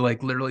be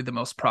like literally the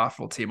most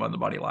profitable team on the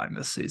money line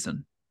this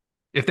season.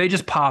 If they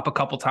just pop a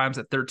couple times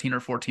at 13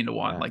 or 14 to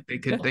 1, like they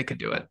could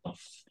do it. So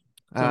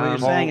what you're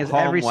saying is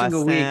every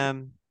single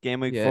week, game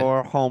week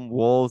 4, home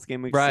Wolves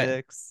game week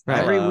 6.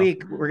 Every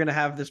week we're gonna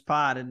have this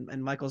pod,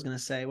 and Michael's gonna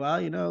say, "Well,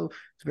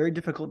 it's very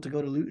difficult to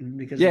go to Luton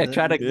because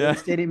the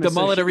stadium the is so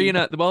Mullet shitty."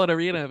 Arena, the Mullet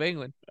Arena of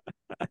England."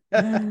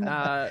 When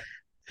I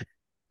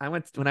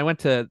went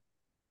to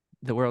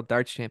the World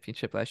Darts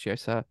Championship last year, I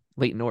saw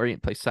Leyton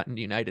Orient play Sutton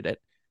United at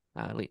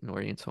Leyton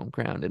Orient's home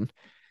ground, and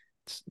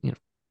it's,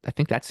 I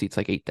think that seats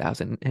like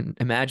 8,000. And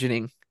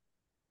imagining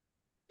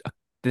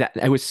that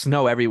it was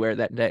snow everywhere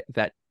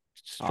that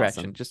stretch,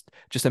 Awesome. and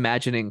just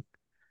imagining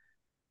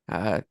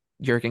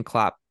Jurgen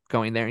Klopp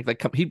going there,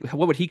 like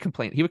what would he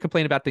complain? He would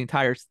complain about the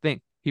entire thing.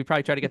 He'd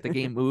probably try to get the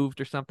game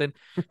moved or something.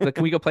 Like,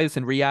 can we go play this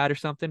in Riyadh or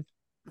something?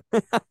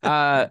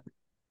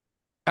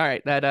 All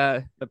right,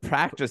 that the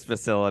practice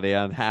facility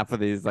on half of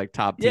these like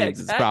top teams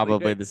is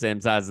probably the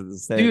same size as the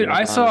stadium. Dude,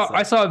 I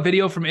saw a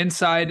video from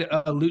inside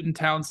Luton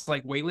Town's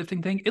like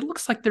weightlifting thing. It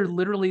looks like they're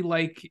literally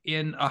like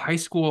in a high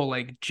school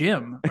like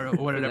gym or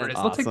whatever it is.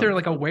 It looks like they're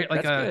like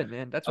That's good,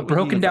 man. That's a what we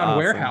broken need. down Awesome.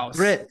 warehouse.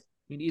 Grit.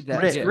 We need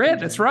that. It's Yeah. grit.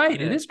 That's right.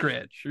 Yeah. It is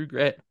grit. True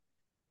grit.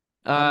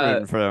 I'm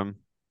rooting for them.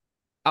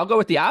 I'll go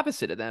with the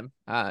opposite of them.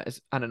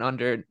 Is on an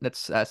under.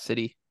 That's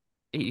City,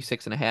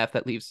 86.5.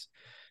 That leaves.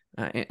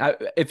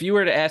 If you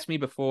were to ask me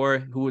before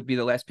who would be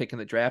the last pick in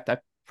the draft, I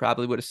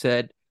probably would have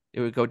said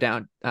it would go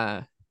down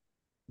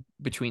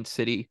between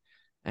City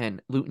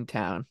and Luton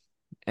Town,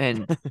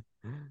 and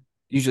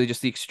usually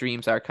just the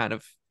extremes are kind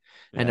of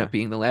end up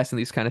being the last in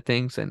these kind of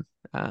things, and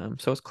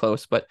so it's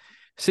close. But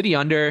City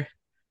under,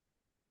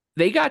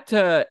 they got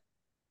to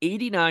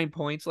 89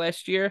 points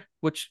last year,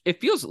 which it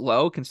feels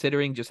low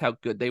considering just how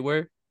good they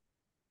were.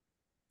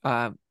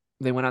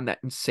 They went on that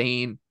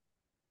insane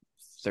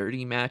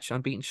 30 match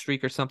unbeaten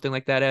streak or something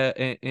like that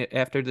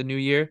after the new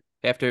year.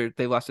 After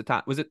they lost to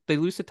Tottenham, was it they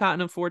lose to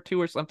Tottenham 4-2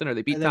 or something, or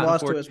they beat Tottenham? They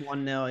lost to us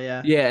 1-0,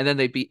 yeah. Yeah, and then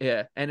they beat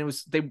and it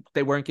was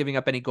they weren't giving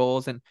up any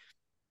goals. And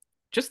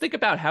just think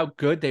about how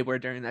good they were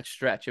during that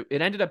stretch.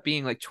 It ended up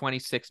being like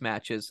 26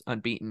 matches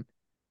unbeaten,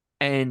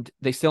 and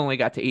they still only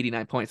got to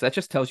 89 points. That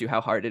just tells you how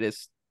hard it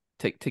is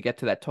to get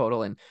to that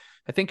total. And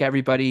I think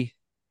everybody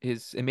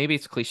is, and maybe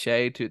it's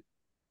cliche to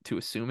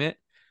assume it,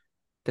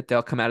 that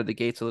they'll come out of the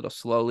gates a little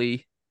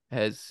slowly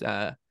as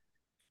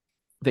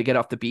they get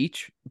off the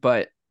beach,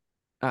 but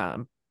I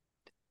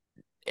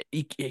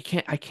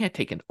can't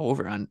take an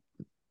over on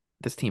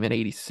this team at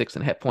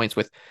 86.5 points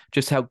with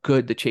just how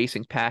good the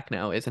chasing pack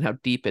now is and how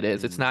deep it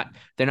is.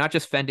 They're not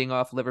just fending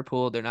off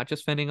Liverpool. They're not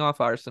just fending off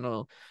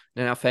Arsenal.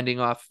 They're now fending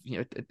off,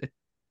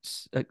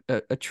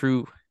 a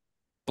true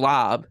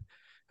blob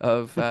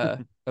of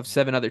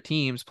 7 other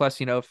teams. Plus,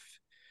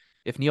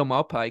 if Neil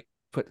Maupay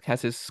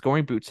has his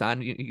scoring boots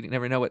on, you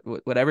never know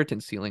what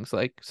Everton's ceiling's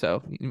like.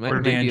 So you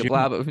might be a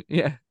blob of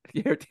Dan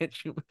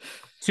Juma.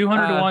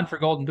 200-1 for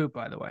Golden Boot,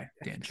 by the way.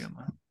 Dan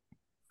Juma.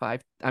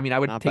 5. I mean, I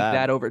would Not take bad.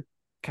 that over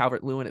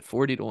Calvert-Lewin at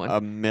 40-1.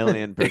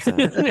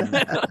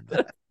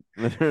 1,000,000%.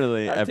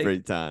 Literally every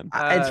time.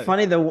 It's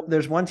funny though.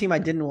 There's one team I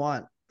didn't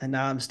want, and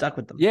now I'm stuck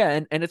with them. Yeah,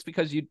 and it's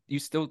because you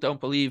still don't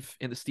believe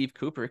in the Steve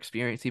Cooper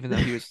experience, even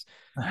though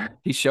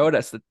he showed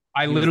us that.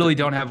 I literally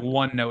don't have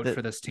one note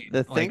for this team.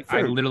 I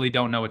I literally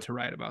don't know what to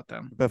write about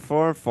them.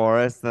 Before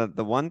Forest,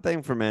 the one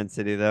thing for Man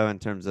City though, in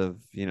terms of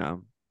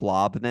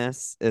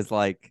blobness, is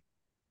like,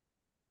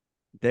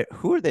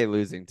 who are they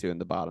losing to in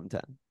the bottom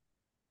 10?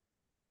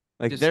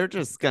 Like they're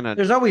just gonna.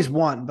 There's always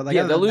one, but like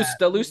they'll lose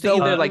to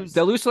either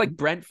they'll lose to like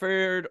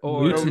Brentford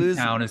or Luton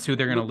Town is who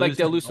they're gonna lose.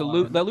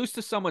 They'll lose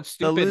to someone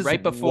stupid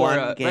right before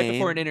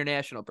an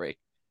international break.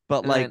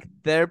 But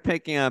they're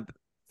picking up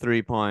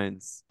 3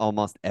 points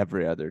almost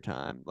every other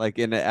time, like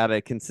at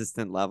a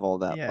consistent level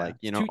that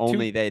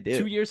only they do.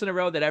 2 years in a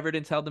row that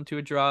Everton's held them to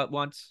a draw at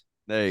once.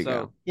 There you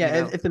go.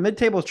 Yeah, if the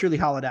mid-table is truly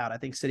hollowed out, I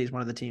think City's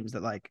one of the teams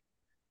that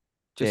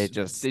they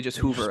just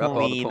hoover up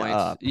all the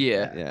points.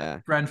 Yeah.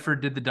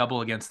 Brentford did the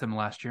double against them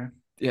last year.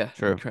 Yeah,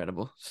 true.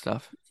 Incredible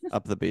stuff.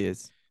 Up the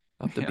bees.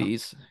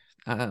 Bees.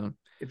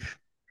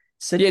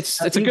 City, it's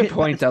a good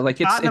point though. Like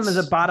Tottenham is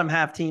a bottom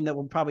half team that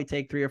will probably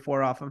take 3 or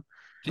 4 off them.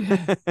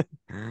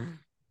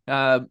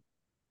 Yeah,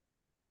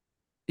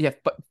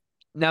 but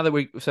now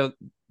that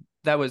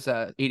that was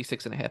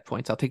 86.5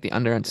 points. I'll take the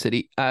under on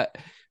City.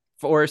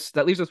 Forest,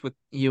 that leaves us with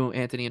you,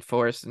 Anthony, and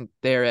Forest, and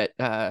they're at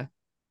the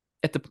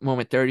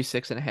moment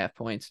 36.5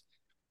 points.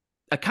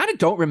 I kind of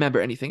don't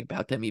remember anything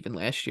about them even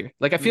last year.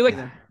 Like I feel like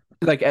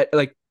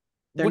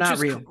they're not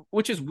real.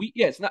 Which is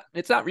yeah,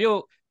 it's not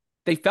real.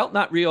 They felt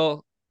not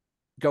real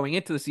going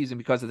into the season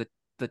because of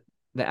the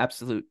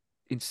absolute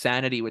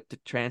insanity with the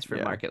transfer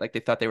market. Like they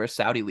thought they were a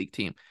Saudi league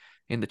team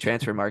in the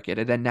transfer market,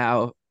 and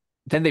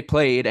then they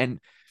played, and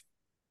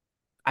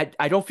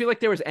I don't feel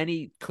like there was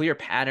any clear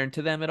pattern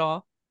to them at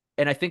all.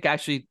 And I think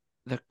actually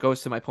that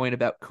goes to my point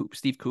about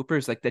Steve Cooper,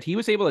 is like that he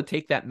was able to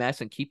take that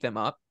mess and keep them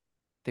up.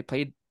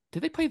 Did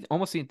they play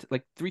almost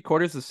like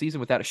 3/4 of the season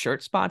without a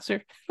shirt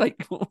sponsor?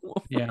 Like,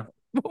 yeah,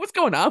 what was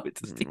going on with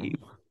this team?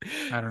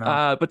 I don't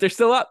know. But they're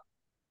still up,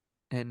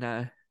 and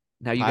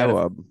now you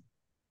got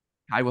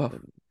Iwob.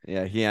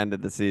 Yeah, he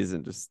ended the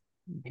season just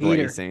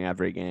blazing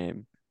every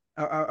game.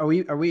 Are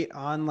we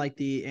on like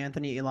the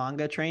Anthony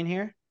Elanga train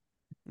here?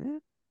 Yeah,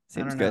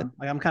 seems good.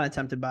 Like I'm kind of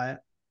tempted by it.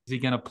 Is he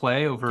gonna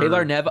play over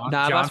Keylor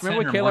Navas?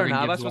 Remember when Keylor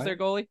Navas was their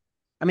goalie?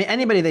 I mean,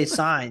 anybody they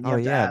signed, you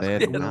have to ask, they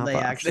had will they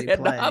actually They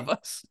had play?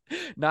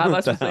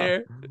 Navas was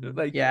there.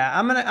 Like, yeah,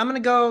 I'm gonna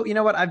go. You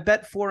know what? I've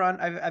bet 4 on.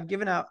 I've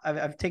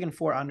taken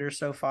 4 unders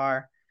so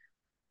far.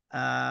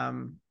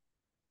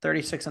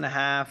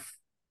 36.5.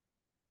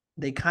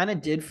 They kind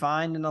of did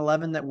find an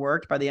 11 that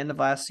worked by the end of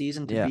last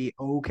season to be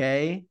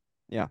okay.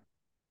 Yeah.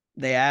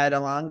 They add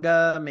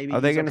Elanga. Maybe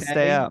are they going to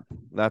stay up?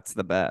 That's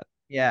the bet.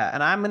 Yeah,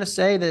 and I'm going to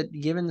say that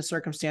given the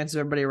circumstances of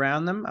everybody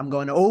around them, I'm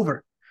going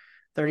over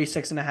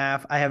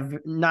 36.5. I have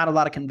not a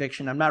lot of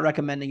conviction. I'm not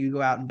recommending you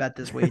go out and bet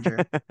this wager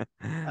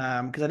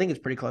because I think it's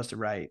pretty close to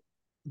right.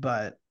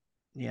 But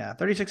yeah,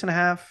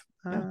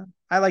 36.5.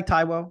 I like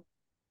Taiwo.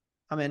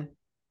 I'm in.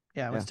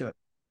 Yeah, let's do it.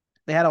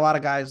 They had a lot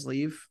of guys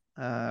leave,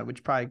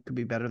 which probably could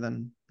be better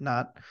than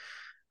not.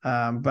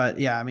 But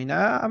yeah, I mean,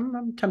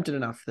 I'm tempted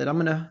enough that I'm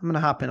gonna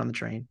hop in on the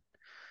train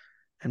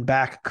and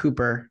back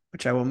Cooper,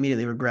 which I will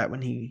immediately regret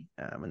when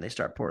they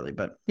start poorly.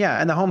 But yeah,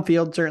 and the home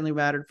field certainly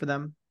mattered for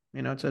them.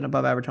 You know, it's an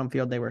above average home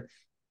field. They were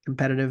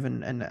competitive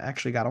and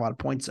actually got a lot of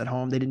points at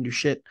home. They didn't do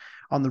shit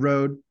on the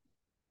road.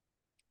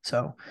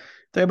 So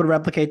they're able to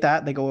replicate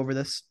that. They go over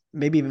this,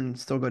 maybe even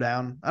still go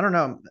down. I don't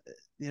know.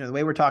 You know, the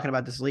way we're talking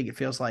about this league, it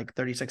feels like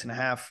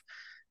 36.5.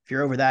 If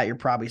you're over that, you're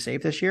probably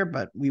safe this year,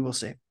 but we will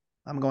see.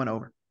 I'm going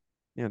over.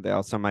 Yeah, they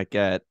also might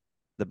get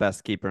the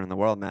best keeper in the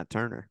world, Matt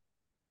Turner.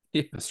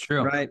 Yeah, that's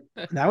true. Right.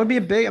 That would be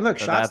a big look.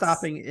 So shot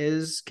stopping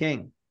is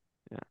king.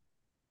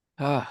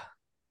 Yeah.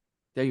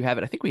 There you have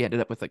it. I think we ended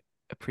up with like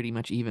a pretty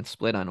much even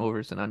split on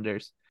overs and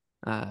unders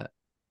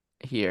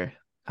here.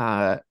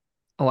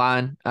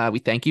 Alon, we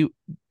thank you.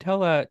 Tell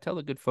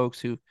the good folks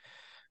who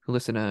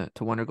listen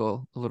to Wonder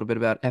Goal a little bit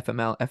about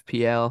FML,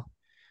 FPL,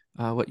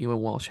 what you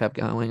and Walsh have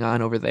going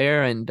on over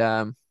there, and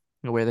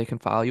where they can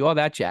follow you, all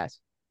that jazz.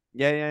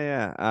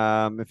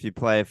 Yeah. If you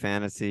play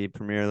fantasy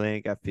Premier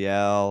League,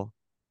 FPL,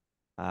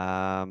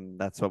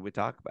 that's what we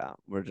talk about.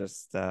 We're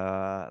just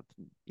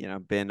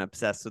been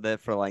obsessed with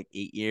it for like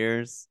 8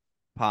 years.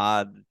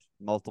 Pod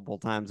multiple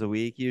times a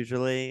week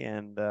usually,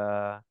 and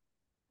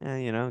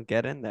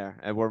get in there.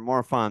 And we're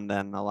more fun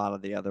than a lot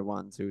of the other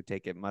ones who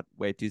take it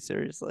way too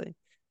seriously.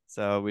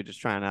 So we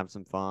just try and have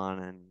some fun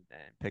and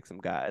pick some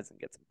guys and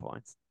get some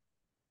points.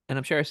 And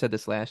I'm sure I said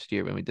this last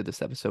year when we did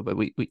this episode, but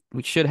we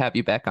should have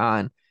you back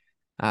on,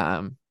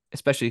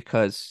 especially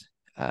because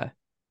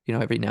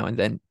every now and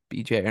then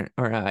BJ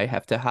or I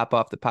have to hop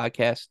off the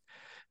podcast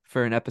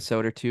for an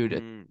episode or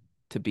two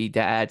to be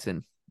dads,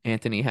 and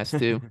Anthony has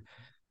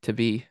to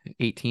be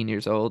 18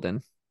 years old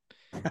and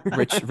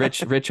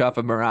rich off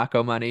of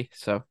Morocco money.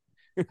 So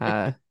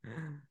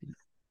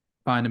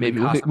maybe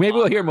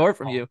we'll hear more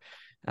from you.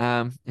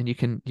 And you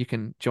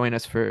can join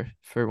us for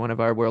one of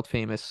our world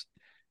famous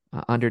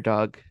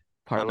underdog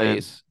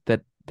parlays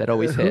that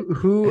always hit.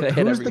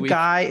 Who's the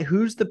guy?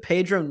 Who's the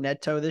Pedro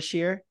Neto this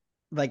year?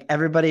 Like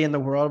everybody in the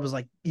world was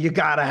like, you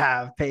gotta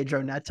have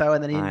Pedro Neto,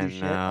 and then he didn't do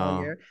shit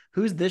all year.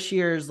 Who's this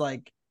year's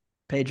like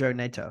Pedro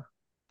Neto?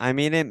 I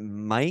mean, it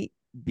might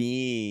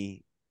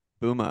be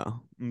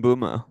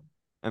Mbumo.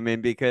 I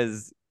mean,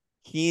 because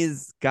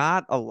he's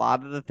got a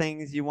lot of the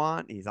things you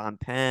want. He's on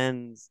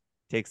pens,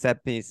 takes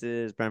set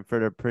pieces.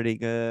 Brentford are pretty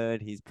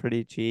good. He's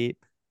pretty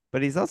cheap,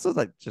 but he's also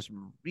like just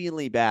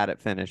really bad at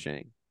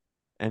finishing.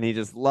 And he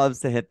just loves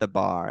to hit the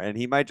bar. And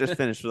he might just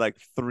finish with like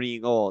 3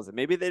 goals. And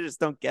maybe they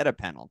just don't get a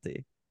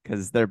penalty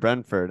because they're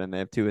Brentford and they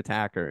have 2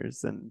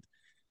 attackers. And,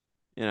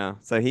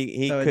 so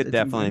he could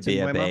definitely be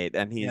a bait.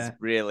 And he's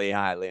really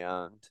highly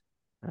owned.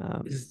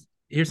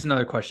 Here's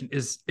another question.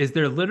 Is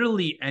there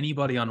literally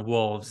anybody on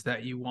Wolves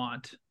that you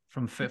want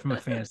from a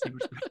fantasy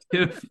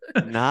perspective?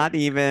 Not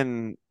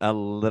even a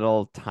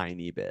little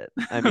tiny bit.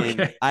 I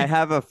mean, I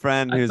have a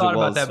friend who's a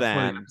Wolves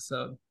fan.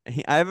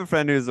 I have a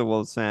friend who's a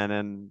Wolves fan,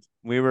 and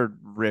we were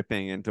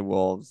ripping into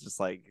Wolves, just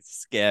like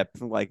skip,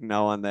 like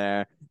no one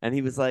there. And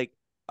he was like,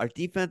 our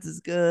defense is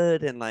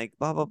good and like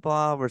blah, blah,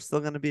 blah. We're still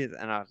going to be.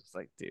 And I was just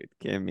like, dude,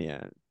 give me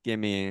a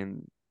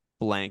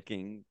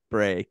blanking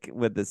break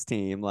with this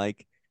team.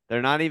 Like,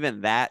 they're not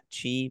even that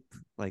cheap.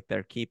 Like,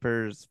 their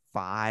keepers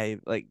 5.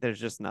 Like, there's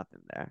just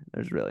nothing there.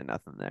 There's really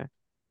nothing there.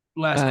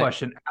 Last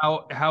question.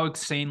 How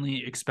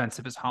insanely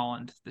expensive is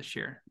Haaland this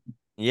year?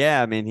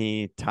 Yeah, I mean,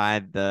 he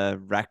tied the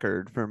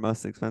record for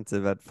most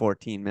expensive at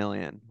 14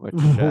 million, which,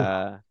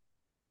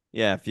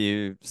 if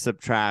you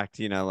subtract,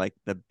 like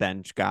the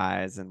bench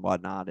guys and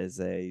whatnot,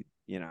 is I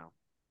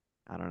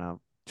don't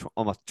know,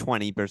 almost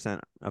 20%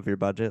 of your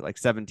budget, like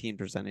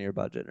 17% of your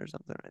budget or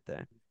something right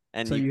there.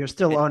 And so you're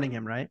still owning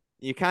him, right?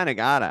 You kind of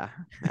gotta.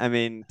 I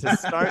mean, to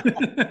start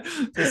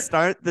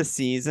the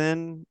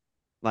season,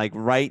 like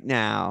right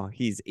now,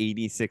 he's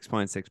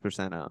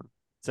 86.6% owned.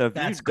 So if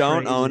you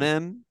don't own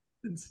him,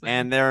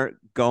 and they're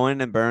going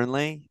to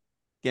Burnley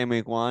game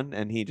week 1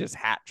 and he just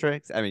hat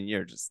tricks, I mean,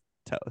 you're just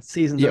toast.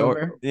 Season's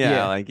over.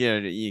 Like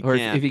you or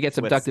can't if he gets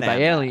abducted by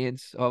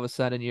aliens, all of a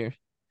sudden you're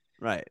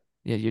right.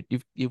 Yeah,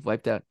 you've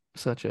wiped out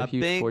such a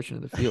huge portion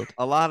of the field.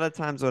 A lot of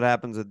times what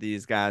happens with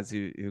these guys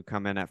who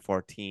come in at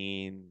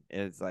 14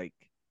 is like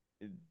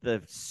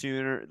the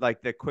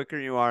quicker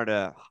you are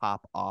to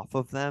hop off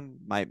of them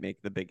might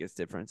make the biggest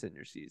difference in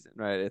your season,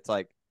 right? It's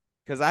like,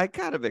 because I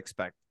kind of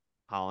expect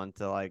Haaland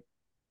to like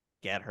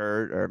get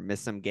hurt or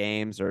miss some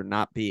games or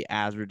not be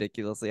as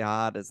ridiculously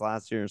hot as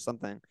last year or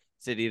something.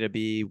 City to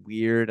be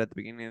weird at the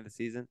beginning of the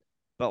season,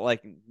 but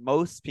like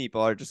most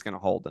people are just going to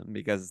hold him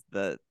because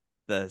the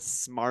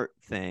smart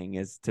thing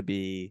is to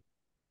be,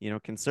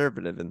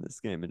 conservative in this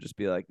game and just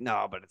be like,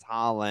 no, but it's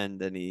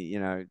Haaland and he,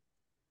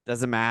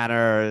 doesn't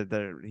matter.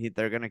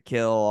 They're going to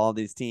kill all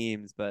these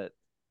teams, but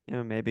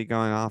maybe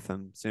going off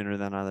him sooner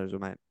than others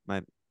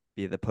might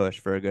be the push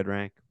for a good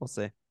rank. We'll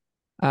see.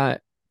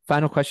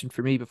 Final question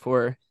for me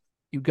before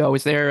you go.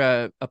 Is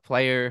there a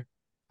player,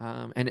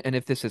 and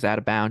if this is out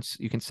of bounds,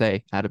 you can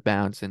say out of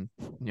bounds and,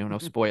 no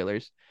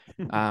spoilers.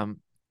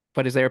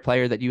 But is there a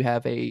player that you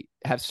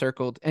have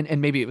circled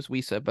and maybe it was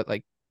Wisa, but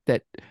like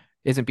that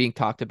isn't being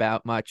talked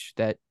about much,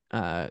 that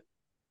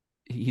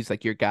he's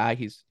like your guy.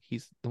 He's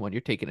the one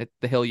you're taking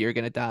the hill you're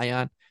going to die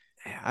on.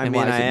 I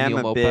mean, I am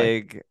a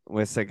big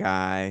Wisa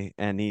guy,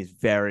 and he's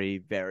very,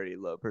 very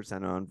low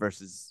percent owned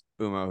versus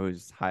Bumo,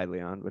 who's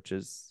highly owned, which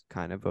is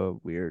kind of a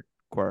weird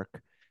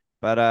quirk.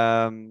 But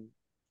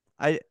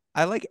I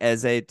like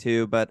Eze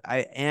too, but I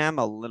am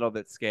a little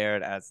bit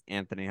scared, as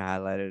Anthony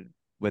highlighted,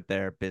 with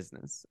their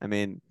business. I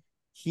mean,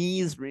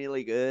 he's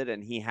really good,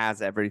 and he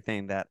has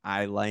everything that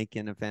I like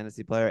in a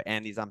fantasy player,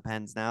 and he's on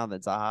pens now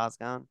that Zaha's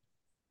gone.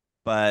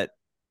 But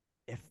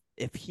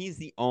if he's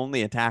the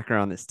only attacker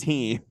on this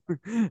team,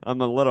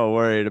 I'm a little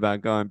worried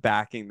about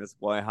backing this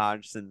boy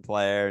Hodgson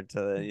player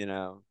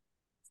to,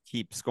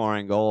 keep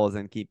scoring goals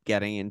and keep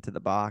getting into the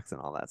box and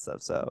all that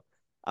stuff. So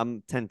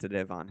I'm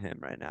tentative on him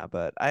right now,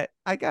 but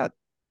I got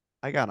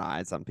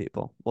eyes on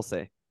people. We'll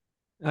see.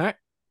 All right.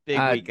 Big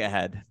week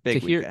ahead.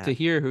 To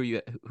hear who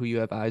you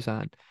have eyes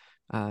on,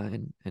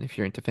 and if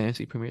you're into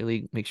Fantasy Premier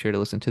League, make sure to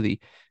listen to the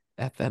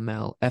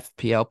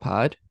FPL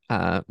pod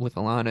with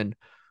Alon and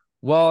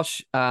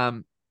Walsh.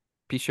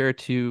 Be sure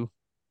to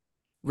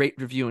rate,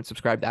 review, and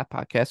subscribe to that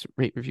podcast.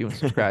 Rate, review, and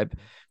subscribe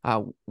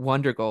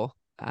Wonder Goal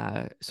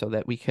so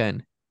that we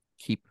can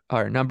keep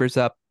our numbers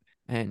up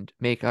and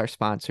make our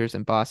sponsors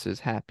and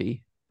bosses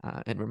happy,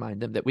 and remind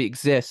them that we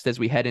exist as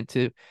we head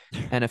into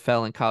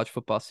NFL and college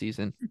football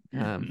season.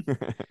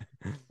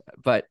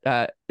 But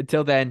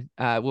until then,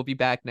 we'll be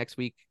back next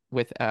week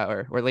with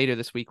or later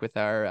this week with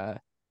our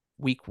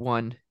week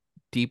 1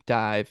 deep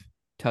dive.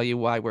 Tell you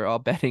why we're all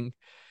betting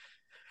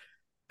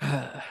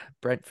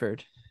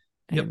Brentford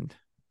and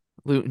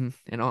Luton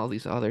and all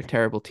these other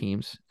terrible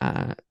teams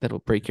that'll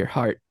break your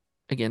heart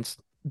against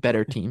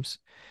better teams.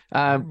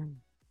 And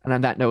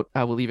on that note,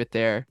 I will leave it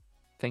there.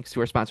 Thanks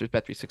to our sponsors,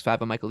 Bet365.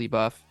 I'm Michael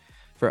Leboff.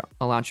 For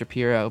Alon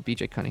Shapiro,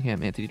 BJ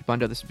Cunningham, Anthony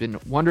DeBundo, this has been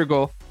Wonder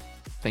Goal.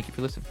 Thank you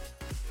for listening.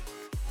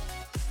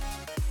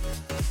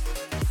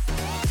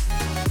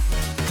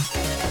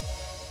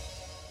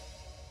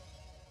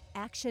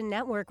 Action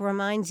Network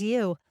reminds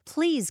you,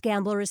 please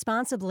gamble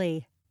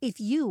responsibly. If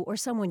you or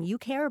someone you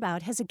care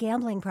about has a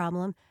gambling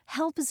problem,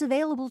 help is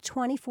available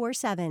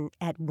 24/7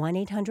 at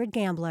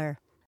 1-800-GAMBLER.